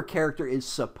that's what her character is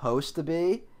supposed to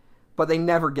be, but they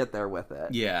never get there with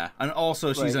it. Yeah, and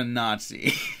also she's a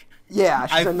Nazi. Yeah,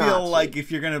 she's a Nazi. I feel like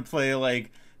if you're gonna play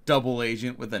like double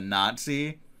agent with a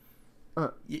Nazi,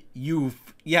 you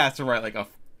have to write like a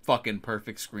fucking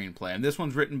perfect screenplay. And this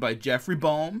one's written by Jeffrey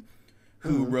Boehm,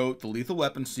 who wrote the Lethal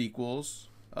Weapon sequels.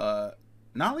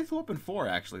 Not Lethal Weapon 4,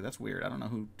 actually. That's weird. I don't know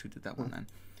who did that one then.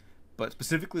 But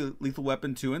specifically Lethal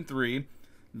Weapon 2 and 3,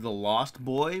 The Lost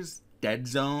Boys, Dead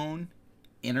Zone,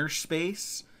 Inner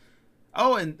Space.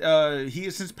 Oh, and he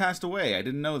has since passed away. I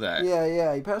didn't know that.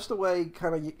 Yeah, he passed away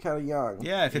kind of young.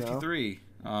 Yeah, 53.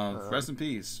 Rest in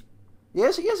peace.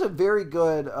 Yes, he has a very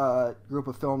good group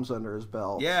of films under his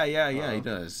belt. Yeah, he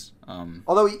does.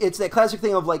 Although it's that classic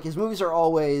thing of like his movies are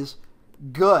always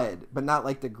good, but not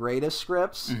like the greatest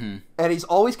scripts, and he's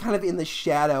always kind of in the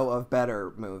shadow of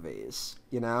better movies,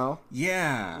 you know?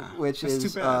 Yeah, which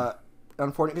is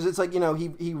unfortunate because it's like, you know,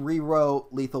 he rewrote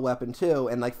Lethal Weapon 2,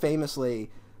 and like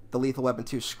famously, the Lethal Weapon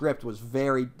 2 script was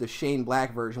the Shane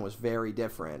Black version was very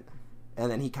different, and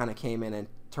then he kind of came in and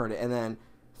turned it, and then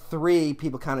 3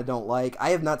 people kind of don't like. I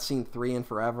have not seen 3 in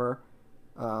forever,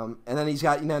 and then he's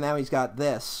got, you know, now he's got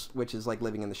this, which is like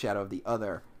living in the shadow of the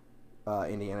other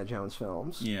Indiana Jones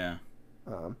films. Yeah.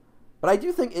 But I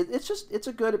do think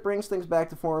it brings things back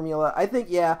to formula. I think,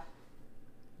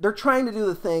 they're trying to do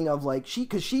the thing of like,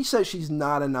 because she says she's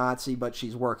not a Nazi, but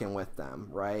she's working with them,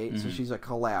 right? So she's a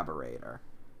collaborator,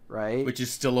 right? Which is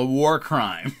still a war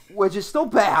crime. Which is still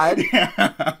bad.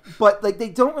 Yeah. But, like, they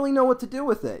don't really know what to do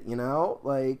with it, you know?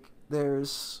 Like,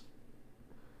 there's...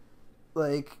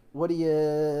 Like, what do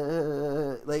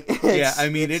you... Like, yeah, I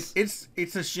mean,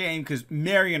 it's a shame, because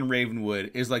Marion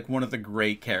Ravenwood is, like, one of the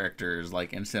great characters,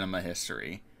 like, in cinema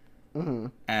history. Mm-hmm.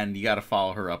 And you gotta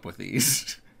follow her up with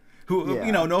these. Who,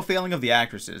 you know, no failing of the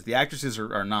actresses. The actresses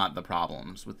are not the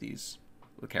problems with these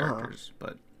characters,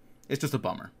 but it's just a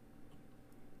bummer.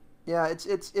 Yeah,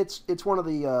 it's one of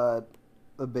the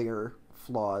bigger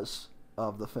flaws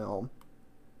of the film.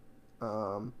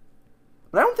 But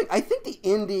I think the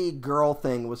indie girl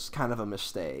thing was kind of a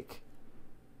mistake.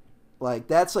 Like,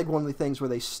 that's like one of the things where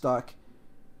they stuck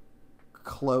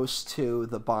close to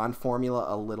the Bond formula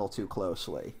a little too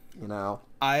closely, you know?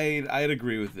 I'd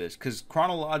agree with this, because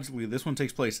chronologically, this one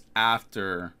takes place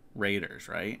after Raiders,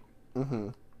 right? Mm-hmm.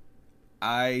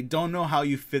 I don't know how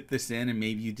you fit this in, and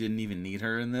maybe you didn't even need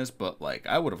her in this, but, like,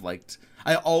 I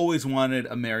always wanted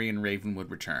a Marion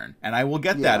Ravenwood return, and I will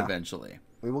get that eventually.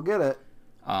 We will get it.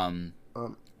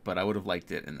 But I would have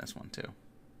liked it in this one, too.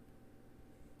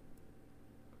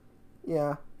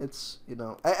 Yeah, it's, you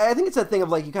know... I think it's that thing of,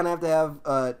 like, you kind of have to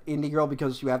have indie girl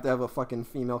because you have to have a fucking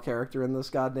female character in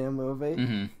this goddamn movie.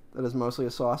 Mm-hmm. That is mostly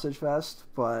a sausage fest.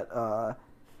 But,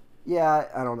 yeah,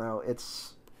 I don't know.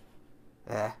 It's...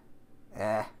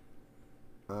 Hey,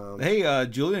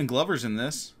 Julian Glover's in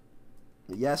this.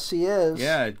 Yes, he is.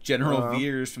 Yeah, General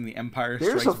Veers from The Empire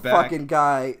Strikes Back. There's a fucking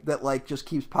guy that, like, just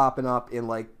keeps popping up in,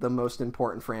 like, the most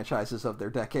important franchises of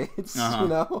their decades, you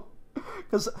know?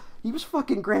 Because he was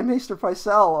fucking Grand Maester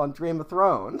Pycelle on Game of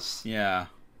Thrones. Yeah.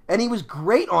 And he was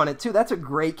great on it, too. That's a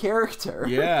great character.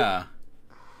 Yeah.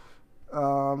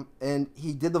 And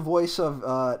he did the voice of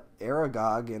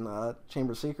Aragog in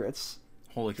Chamber of Secrets.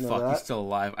 Holy fuck, he's still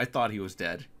alive. I thought he was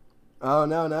dead. Oh,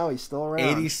 no, he's still around.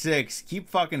 86. Keep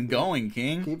fucking going,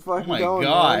 King. Keep fucking going, Oh my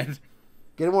god. Man.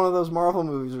 Get in one of those Marvel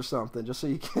movies or something, just so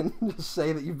you can just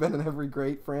say that you've been in every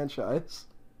great franchise.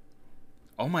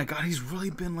 Oh my god, he's really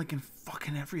been, like, in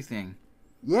fucking everything.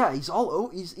 Yeah, he's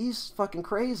he's fucking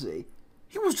crazy.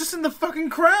 He was just in The fucking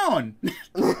Crown.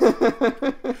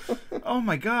 Oh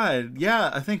my god. Yeah,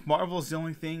 I think Marvel's the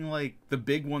only thing, like, the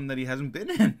big one that he hasn't been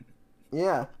in.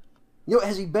 Yeah. You know,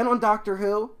 has he been on Doctor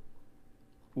Who?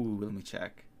 Ooh, let me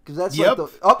check. Because that's like the...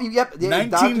 Oh, yep.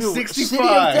 1965. City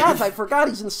of Death. I forgot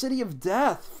he's in City of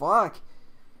Death. Fuck.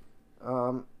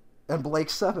 And Blake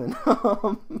 7.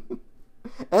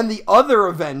 And the other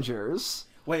Avengers.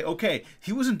 Wait, okay.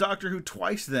 He was in Doctor Who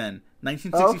twice then.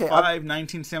 1965,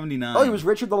 1979. Oh, he was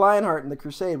Richard the Lionheart in the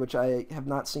Crusade, which I have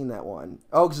not seen that one.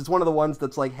 Oh, because it's one of the ones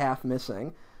that's like half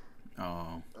missing.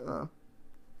 Oh.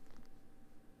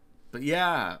 But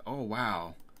yeah. Oh,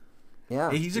 wow.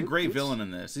 Yeah. Hey, he's a great villain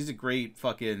in this. He's a great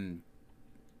fucking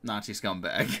Nazi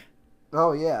scumbag.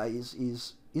 Oh, yeah.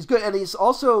 He's good. And he's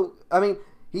also... I mean,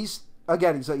 he's a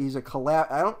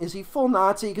collab... Is he full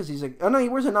Nazi? Because he's a... Oh, no, he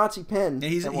wears a Nazi pin. Yeah,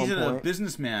 he's a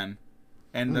businessman.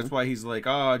 And that's why he's like,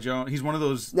 oh, Joe... He's one of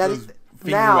those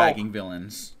finger-wagging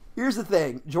villains. Here's the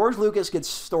thing. George Lucas gets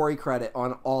story credit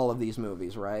on all of these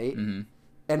movies, right? Mm-hmm.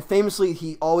 And famously,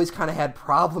 he always kind of had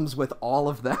problems with all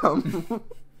of them.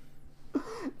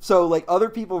 So, like, other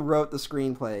people wrote the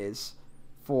screenplays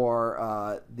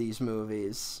for these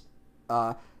movies.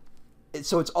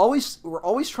 So we're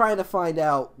always trying to find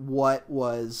out what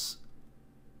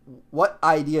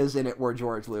ideas in it were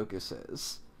George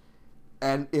Lucas's.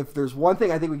 And if there's one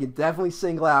thing I think we can definitely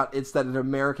single out, it's that an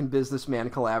American businessman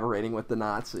collaborating with the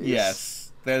Nazis.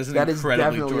 Yes. That is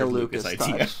incredibly George a Lucas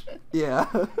idea. Touch.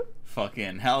 Yeah.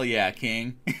 Fucking hell yeah,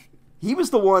 King. He was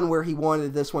the one where he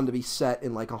wanted this one to be set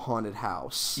in, like, a haunted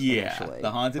house. Yeah, initially.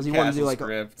 the haunted castle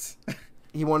script.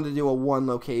 He wanted to do a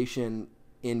one-location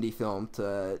indie film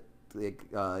to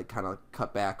kind of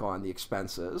cut back on the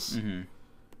expenses. Mm-hmm.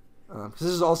 'Cause this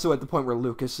is also at the point where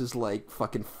Lucas is, like,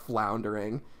 fucking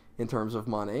floundering in terms of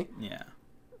money. Yeah.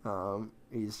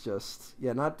 He's just,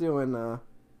 not doing...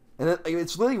 And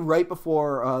it's really right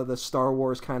before the Star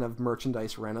Wars kind of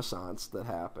merchandise renaissance that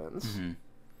happens. Mm-hmm.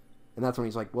 And that's when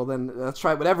he's like, well, then let's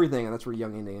try it with everything. And that's where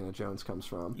young Indiana Jones comes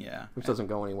from. Yeah. Which doesn't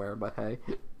go anywhere, but hey.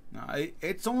 No,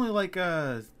 it's only like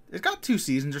it's got 2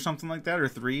 seasons or something like that, or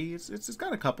 3. It's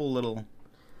got a couple little...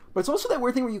 But it's also that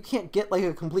weird thing where you can't get, like,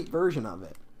 a complete version of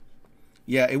it.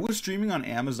 Yeah, it was streaming on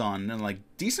Amazon and, like,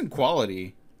 decent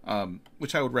quality,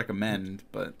 which I would recommend,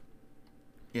 but...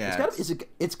 Yeah.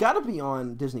 It's got to be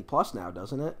on Disney Plus now,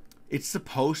 doesn't it? It's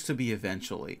supposed to be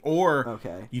eventually. Or,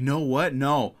 okay. You know what?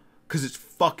 No. Because it's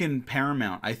fucking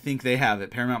Paramount. I think they have it.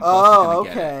 Paramount Plus is going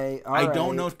to get it. All right. I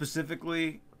don't know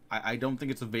specifically. I don't think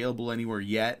it's available anywhere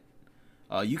yet.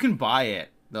 You can buy it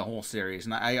the whole series,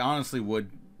 and I honestly would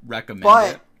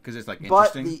recommend it because it's like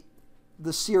interesting. But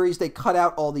the series, they cut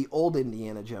out all the old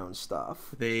Indiana Jones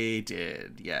stuff. They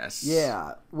did, yes.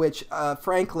 Yeah, which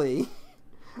frankly,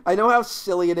 I know how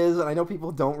silly it is, and I know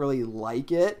people don't really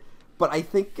like it. But I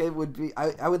think it would be.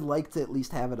 I would like to at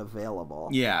least have it available.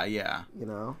 Yeah, yeah. You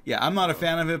know. Yeah, I'm not a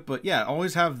fan of it, but yeah,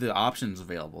 always have the options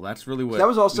available. That's really what that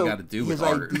was also you got to do his with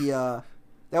art. idea.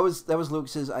 That was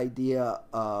Lucas's idea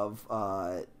of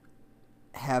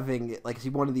having, like, he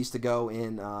wanted these to go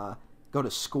to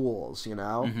schools. You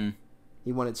know. Mm-hmm.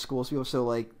 He wanted schools people, so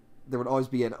like there would always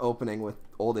be an opening with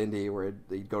old Indy where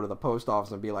they'd go to the post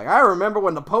office and be like, "I remember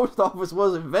when the post office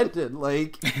was invented,"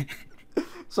 like.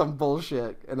 Some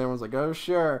bullshit, and everyone's like, "Oh,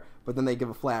 sure," but then they give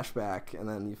a flashback, and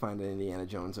then you find an Indiana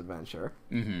Jones adventure,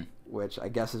 which I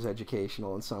guess is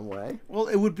educational in some way. Well,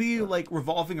 it would be like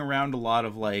revolving around a lot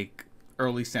of like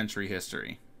early century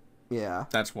history. Yeah,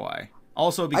 that's why.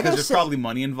 Also, because there's probably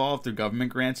money involved through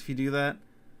government grants if you do that.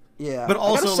 Yeah, but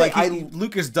also like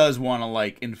Lucas does want to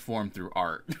like inform through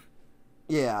art.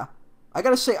 Yeah, I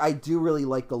gotta say I do really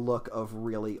like the look of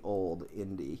really old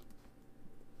Indy,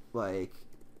 like.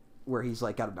 Where he's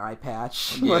like got an eye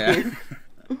patch. Yeah.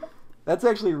 Like, that's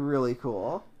actually really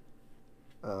cool.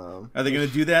 Are they going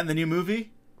to do that in the new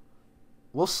movie?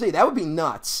 We'll see. That would be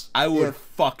nuts. I would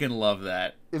fucking love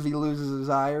that. If he loses his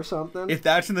eye or something. If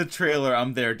that's in the trailer,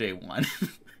 I'm there day one.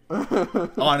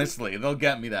 Honestly, they'll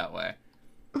get me that way.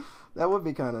 That would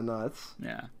be kind of nuts.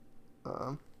 Yeah.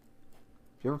 You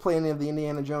ever play any of the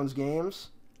Indiana Jones games?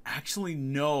 Actually,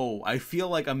 no. I feel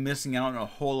like I'm missing out on a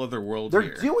whole other world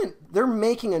here. They're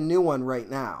making a new one right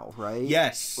now, right?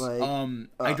 Yes. Like,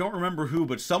 I don't remember who,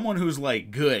 but someone who's like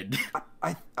good.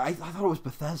 I thought it was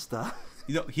Bethesda.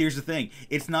 You know, here's the thing.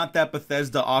 It's not that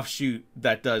Bethesda offshoot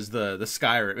that does the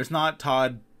Skyrim. It's not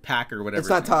Todd Packer or whatever. It's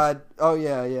not Todd. Oh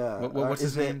yeah, yeah. What's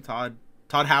his name? Todd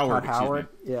Howard. Todd Howard.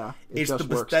 Yeah. It's the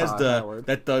Bethesda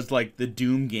that does like the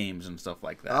Doom games and stuff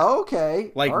like that. Oh,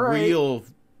 okay. Like real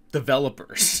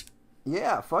developers.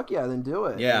 Yeah, fuck yeah, then do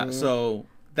it. Yeah, so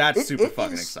that's super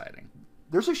fucking exciting.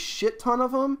 There's a shit ton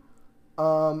of them,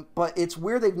 but it's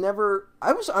weird they've never...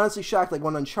 I was honestly shocked, like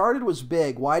when Uncharted was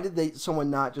big, why did someone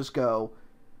not just go,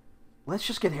 let's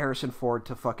just get Harrison Ford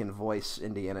to fucking voice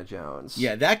Indiana Jones?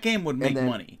 Yeah, that game would make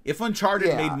money. If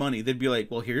Uncharted made money, they'd be like,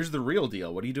 well, here's the real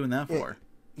deal. What are you doing that for?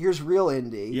 Here's real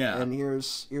Indy, and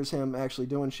here's him actually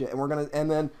doing shit, and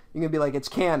then you're gonna be like, it's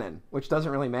canon, which doesn't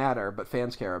really matter, but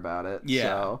fans care about it.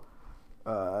 Yeah.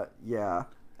 So, yeah.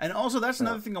 And also, that's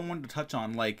another thing I wanted to touch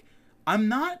on. Like, I'm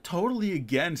not totally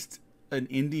against an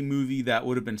indie movie that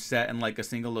would have been set in like a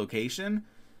single location,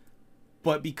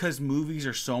 but because movies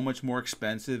are so much more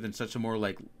expensive and such a more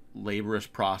like laborious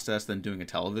process than doing a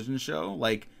television show,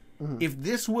 like if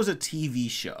this was a TV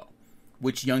show,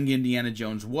 which Young Indiana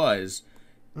Jones was.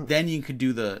 Then you could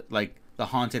do the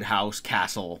haunted house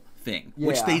castle thing,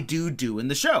 which they do in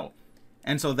the show,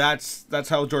 and so that's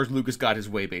how George Lucas got his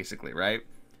way, basically, right?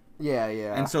 Yeah,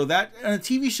 yeah. And so that on a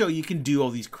TV show you can do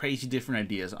all these crazy different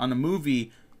ideas. On a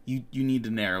movie, you need to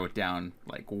narrow it down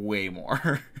like way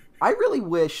more. I really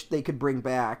wish they could bring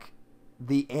back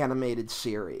the animated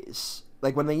series.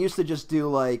 Like when they used to just do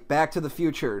like Back to the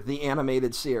Future, the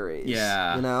animated series.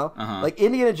 Yeah. You know? Like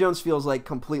Indiana Jones feels like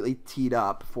completely teed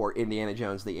up for Indiana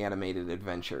Jones, the Animated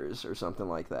Adventures or something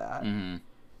like that. Mm-hmm.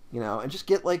 You know? And just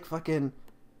get like fucking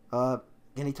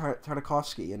Andy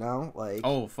Tartakovsky, you know? Like,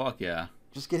 oh, fuck yeah.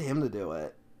 Just get him to do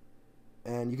it.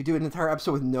 And you could do an entire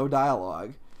episode with no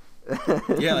dialogue.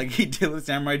 Yeah, like he did with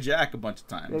Samurai Jack a bunch of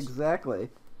times.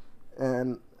 Exactly.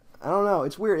 And I don't know.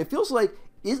 It's weird. It feels like...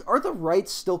 Are the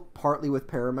rights still partly with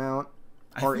Paramount,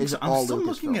 or is it all I'm still Lucasfilm?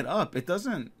 looking it up. It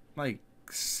doesn't like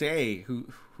say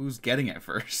who's getting it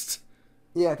first.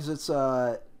 Yeah, because it's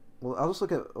well, I'll just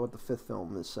look at what the fifth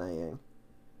film is saying.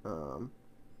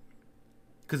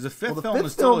 Because the fifth film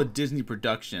is still a Disney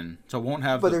production, so it won't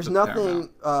have. But there's nothing,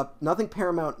 nothing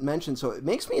Paramount mentioned, so it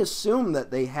makes me assume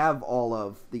that they have all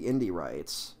of the indie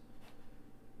rights.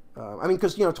 I mean,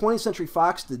 because 20th Century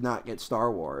Fox did not get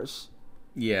Star Wars.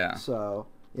 Yeah. So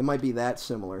it might be that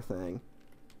similar thing.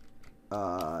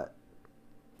 But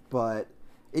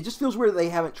it just feels weird that they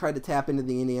haven't tried to tap into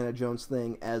the Indiana Jones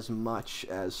thing as much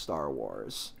as Star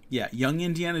Wars. Yeah, Young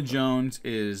Indiana Jones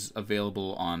is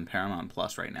available on Paramount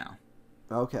Plus right now.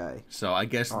 Okay. So I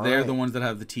guess they're the ones that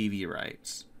have the TV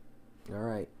rights. All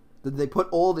right. Did they put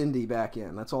old Indy back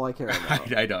in? That's all I care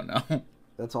about. I don't know.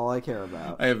 That's all I care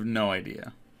about. I have no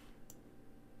idea.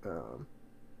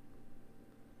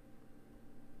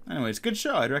 Anyways, good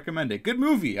show. I'd recommend it. Good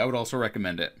movie. I would also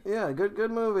recommend it. Yeah,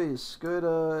 good movies.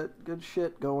 Good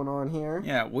shit going on here.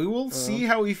 Yeah, we will see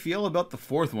how we feel about the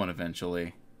fourth one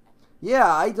eventually.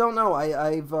 Yeah, I don't know.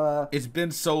 I've It's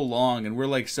been so long, and we're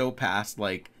like so past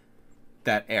like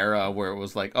that era where it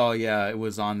was like, oh yeah, it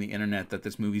was on the internet that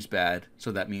this movie's bad,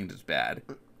 so that means it's bad.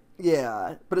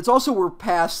 Yeah, but it's also we're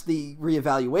past the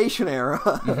reevaluation era,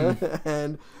 Mm-hmm.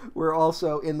 and we're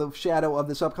also in the shadow of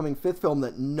this upcoming fifth film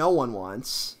that no one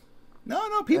wants.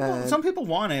 No, people. Some people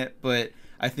want it, but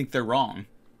I think they're wrong.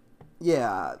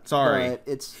 Yeah, Sorry. but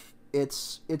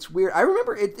it's weird. I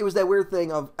remember it was that weird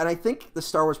thing of, and I think the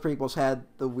Star Wars prequels had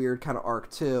the weird kind of arc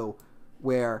too,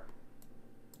 where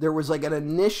there was like an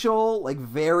initial, like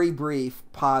very brief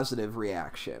positive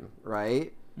reaction,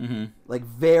 right? Mm-hmm. Like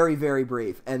very, very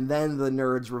brief, and then the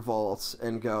nerds revolt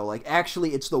and go like,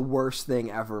 actually, it's the worst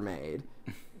thing ever made.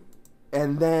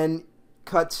 And then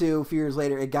cut to a few years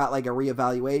later, it got like a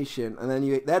reevaluation, and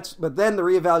then but then the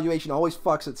reevaluation always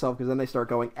fucks itself because then they start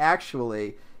going,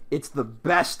 actually, it's the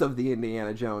best of the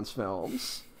Indiana Jones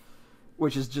films,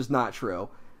 which is just not true.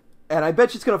 And I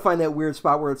bet you it's gonna find that weird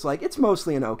spot where it's like it's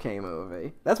mostly an okay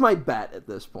movie. That's my bet at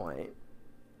this point.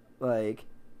 Like,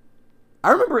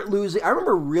 I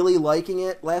remember really liking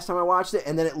it last time I watched it,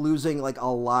 and then it losing like a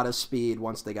lot of speed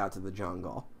once they got to the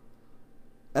jungle.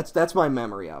 That's my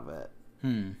memory of it.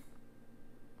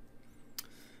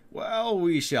 Well,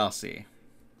 we shall see.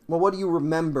 Well, what do you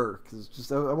remember? Because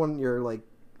just I want your like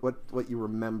what you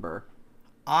remember.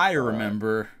 I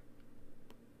remember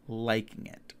liking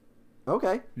it.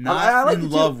 Okay, Not I like in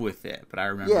love with it, but I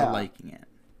remember liking it.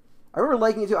 I remember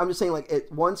liking it too. I'm just saying, like,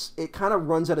 it kind of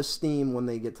runs out of steam when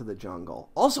they get to the jungle.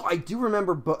 Also, I do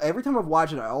remember, but every time I've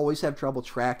watched it, I always have trouble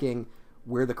tracking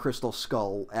where the Crystal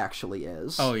Skull actually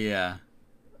is. Oh yeah,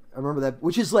 I remember that,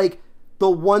 which is like the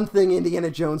one thing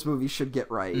Indiana Jones movies should get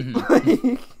right.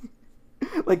 Mm-hmm.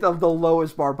 like the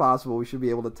lowest bar possible, we should be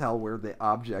able to tell where the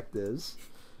object is.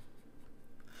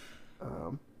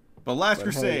 But Last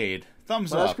Crusade,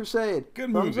 thumbs up. Last Crusade, good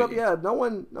movie. Thumbs up, yeah. No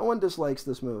one dislikes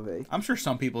this movie. I'm sure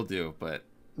some people do, but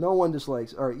no one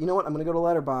dislikes. All right, you know what? I'm gonna go to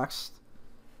Letterboxd,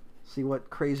 see what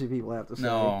crazy people have to say.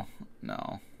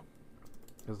 No,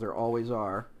 because there always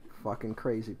are fucking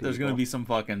crazy people. There's gonna be some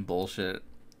fucking bullshit.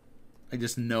 I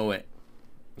just know it.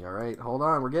 All right, hold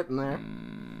on, we're getting there.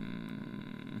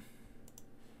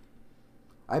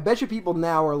 I bet you people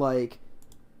now are like,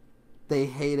 they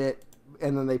hate it,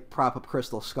 and then they prop up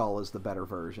Crystal Skull as the better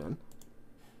version.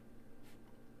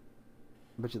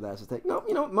 I bet you that's the thing.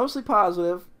 No, mostly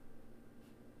positive.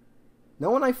 No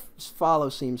one I follow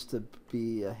seems to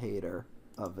be a hater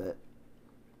of it.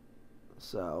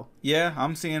 So. Yeah,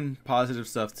 I'm seeing positive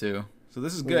stuff too. So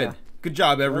this is good. Yeah. Good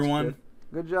job, everyone.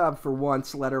 Good job for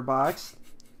once, Letterboxd.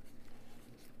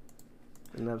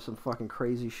 And have some fucking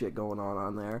crazy shit going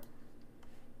on there.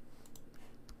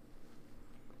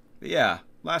 But yeah,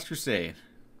 Last Crusade.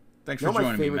 Thanks for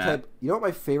joining me, Matt. You know what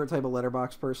my favorite type of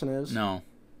Letterboxd person is? No.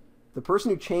 The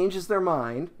person who changes their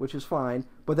mind, which is fine,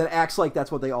 but then acts like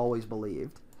that's what they always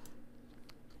believed.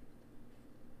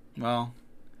 Well,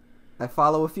 I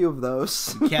follow a few of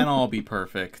those. You can't all be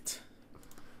perfect.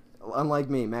 Unlike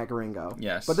me, Matt Garingo.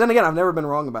 Yes. But then again, I've never been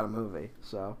wrong about a movie,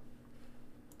 so.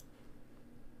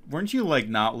 Weren't you, like,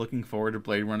 not looking forward to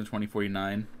Blade Runner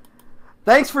 2049?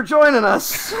 Thanks for joining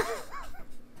us!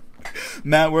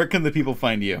 Matt, where can the people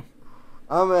find you?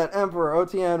 I'm at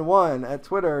EmperorOTN1 at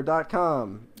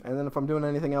Twitter.com. And then if I'm doing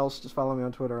anything else, just follow me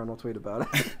on Twitter and I'll tweet about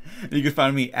it. You can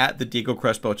find me at the Diego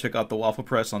Crespo. Check out the Waffle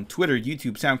Press on Twitter,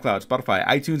 YouTube, SoundCloud, Spotify,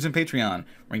 iTunes, and Patreon.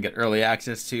 Where you can get early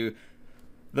access to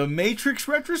the Matrix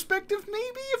retrospective,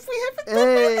 maybe, if we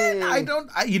haven't done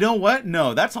that. You know what?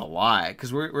 No, that's a lie,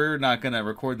 because we're not going to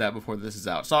record that before this is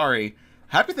out. Sorry.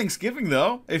 Happy Thanksgiving,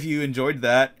 though, if you enjoyed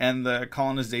that, and the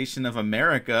colonization of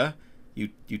America, you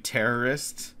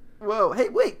terrorists. Whoa, hey,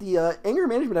 wait, the anger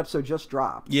management episode just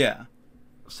dropped. Yeah.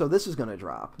 So this is going to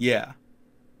drop. Yeah.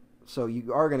 So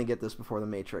you are going to get this before the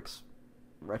Matrix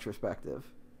retrospective.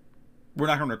 We're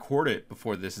not going to record it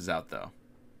before this is out, though.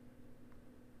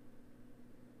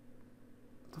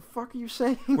 The fuck are you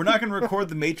saying? We're not going to record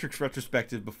the Matrix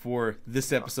retrospective before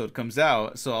this episode comes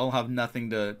out, so I'll have nothing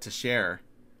to share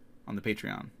on the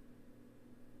Patreon.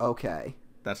 Okay.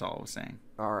 That's all I was saying.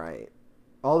 All right.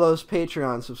 All those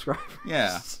Patreon subscribers.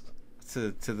 Yeah.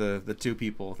 To the two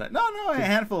people that... No, a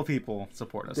handful of people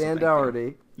support us. Dan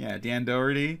Doherty. Yeah, Dan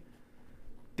Doherty.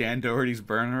 Dan Doherty's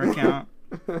burner account.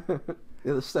 Yeah,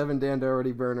 the 7 Dan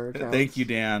Doherty burner accounts. Thank you,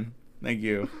 Dan. Thank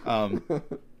you.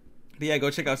 But yeah,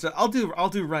 go check out. So I'll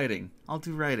do writing.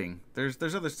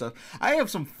 There's other stuff. I have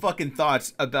some fucking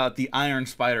thoughts about the Iron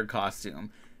Spider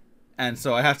costume, and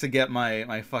so I have to get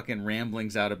my fucking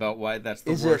ramblings out about why that's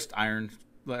the worst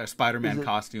Spider-Man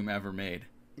costume ever made.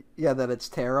 Yeah, that it's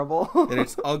terrible. That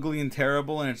it's ugly and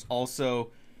terrible, and it's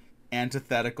also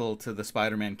antithetical to the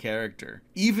Spider-Man character,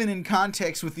 even in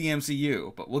context with the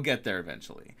MCU. But we'll get there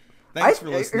eventually. Thanks for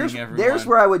listening, everyone. There's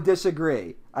where I would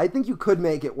disagree. I think you could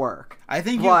make it work. I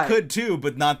think you could too,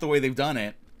 but not the way they've done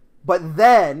it. But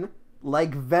then,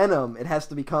 like Venom,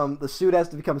 the suit has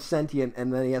to become sentient,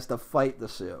 and then he has to fight the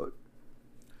suit.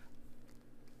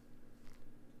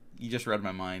 You just read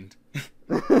my mind.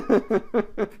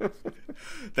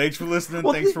 Thanks for listening.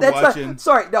 Thanks for watching.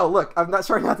 Look, I'm not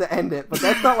sorry not to end it, but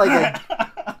that's not like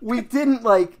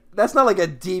that's not like a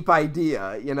deep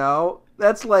idea, you know?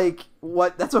 That's like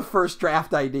that's a first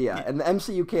draft idea, and the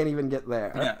MCU can't even get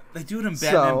there. Yeah, they do it in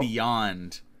Batman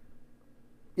Beyond.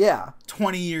 Yeah.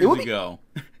 20 years ago.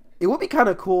 It would be kind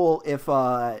of cool if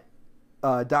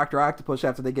Dr. Octopus,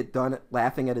 after they get done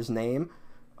laughing at his name,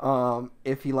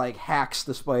 if he like hacks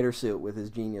the spider suit with his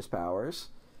genius powers.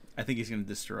 I think he's going to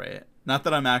destroy it. Not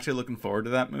that I'm actually looking forward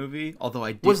to that movie, although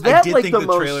I did think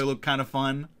the trailer looked kind of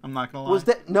fun. I'm not going to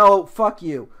lie. No, fuck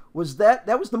you.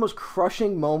 That was the most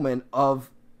crushing moment of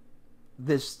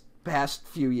this past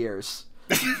few years.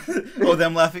 Oh,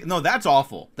 them laughing? No, that's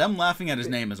awful. Them laughing at his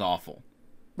name is awful.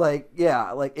 Like,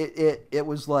 yeah, like it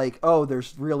was like, oh,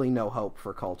 there's really no hope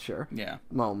for culture. Yeah.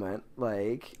 Moment.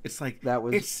 Like, it's like that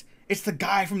was it's the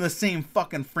guy from the same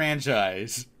fucking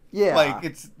franchise. Yeah.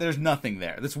 Like, there's nothing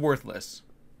there. That's worthless.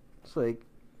 It's like,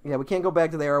 yeah, we can't go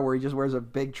back to the era where he just wears a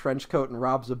big trench coat and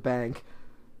robs a bank.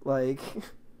 Like,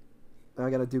 I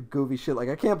gotta do goofy shit. Like,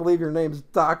 I can't believe your name's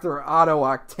Dr. Otto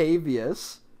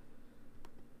Octavius.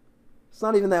 It's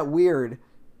not even that weird.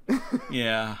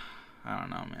 Yeah. I don't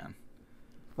know, man.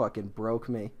 Fucking broke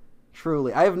me.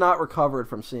 Truly. I have not recovered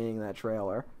from seeing that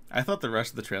trailer. I thought the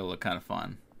rest of the trailer looked kind of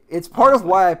fun. It's part of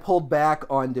why I pulled back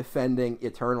on defending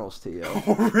Eternals to you.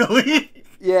 Oh, really?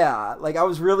 Yeah, like I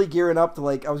was really gearing up to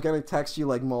I was gonna text you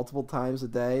like multiple times a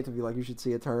day to be like, you should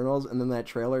see Eternals, and then that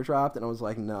trailer dropped, and I was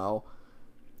like, no.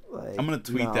 Like, I'm gonna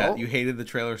tweet that you hated the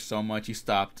trailer so much you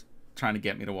stopped trying to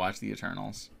get me to watch the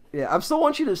Eternals. Yeah, I still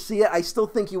want you to see it. I still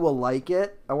think you will like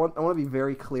it. I want to be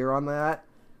very clear on that.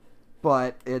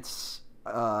 But it's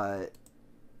yeah,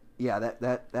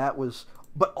 that was.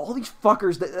 But all these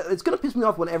fuckers, it's gonna piss me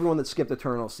off when everyone that skipped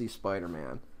Eternals sees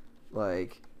Spider-Man,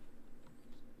 like,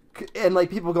 and like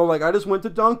people go like, I just went to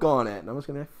dunk on it, and I'm just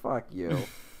gonna fuck you,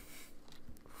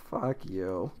 fuck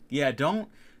you. Yeah, don't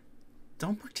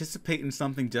participate in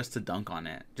something just to dunk on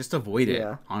it. Just avoid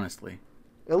it. Honestly.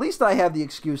 At least I have the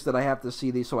excuse that I have to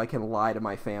see these so I can lie to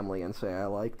my family and say I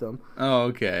liked them. Oh,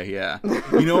 okay, yeah.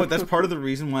 You know what? That's part of the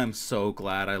reason why I'm so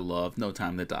glad I love No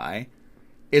Time to Die.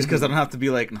 Is because I don't have to be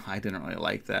like, no, I didn't really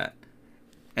like that.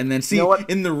 And then, see, you know what?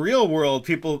 In the real world,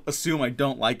 people assume I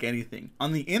don't like anything.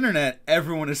 On the internet,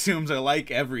 everyone assumes I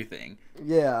like everything.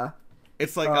 Yeah.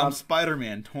 It's like I'm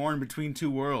Spider-Man, torn between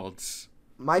two worlds.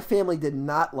 My family did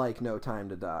not like No Time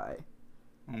to Die.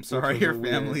 I'm sorry, your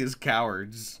family is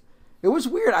cowards. It was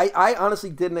weird. I honestly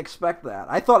didn't expect that.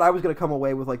 I thought I was going to come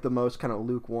away with like the most kind of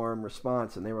lukewarm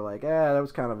response, and they were like, that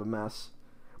was kind of a mess.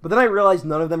 But then I realized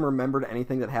none of them remembered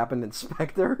anything that happened in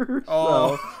Spectre,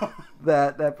 so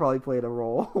that probably played a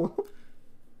role.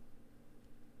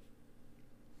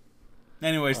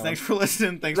 Anyways, thanks for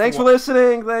listening. Thanks for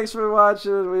listening. Thanks for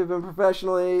watching. We've been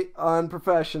professionally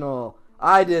unprofessional.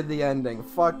 I did the ending.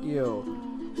 Fuck you.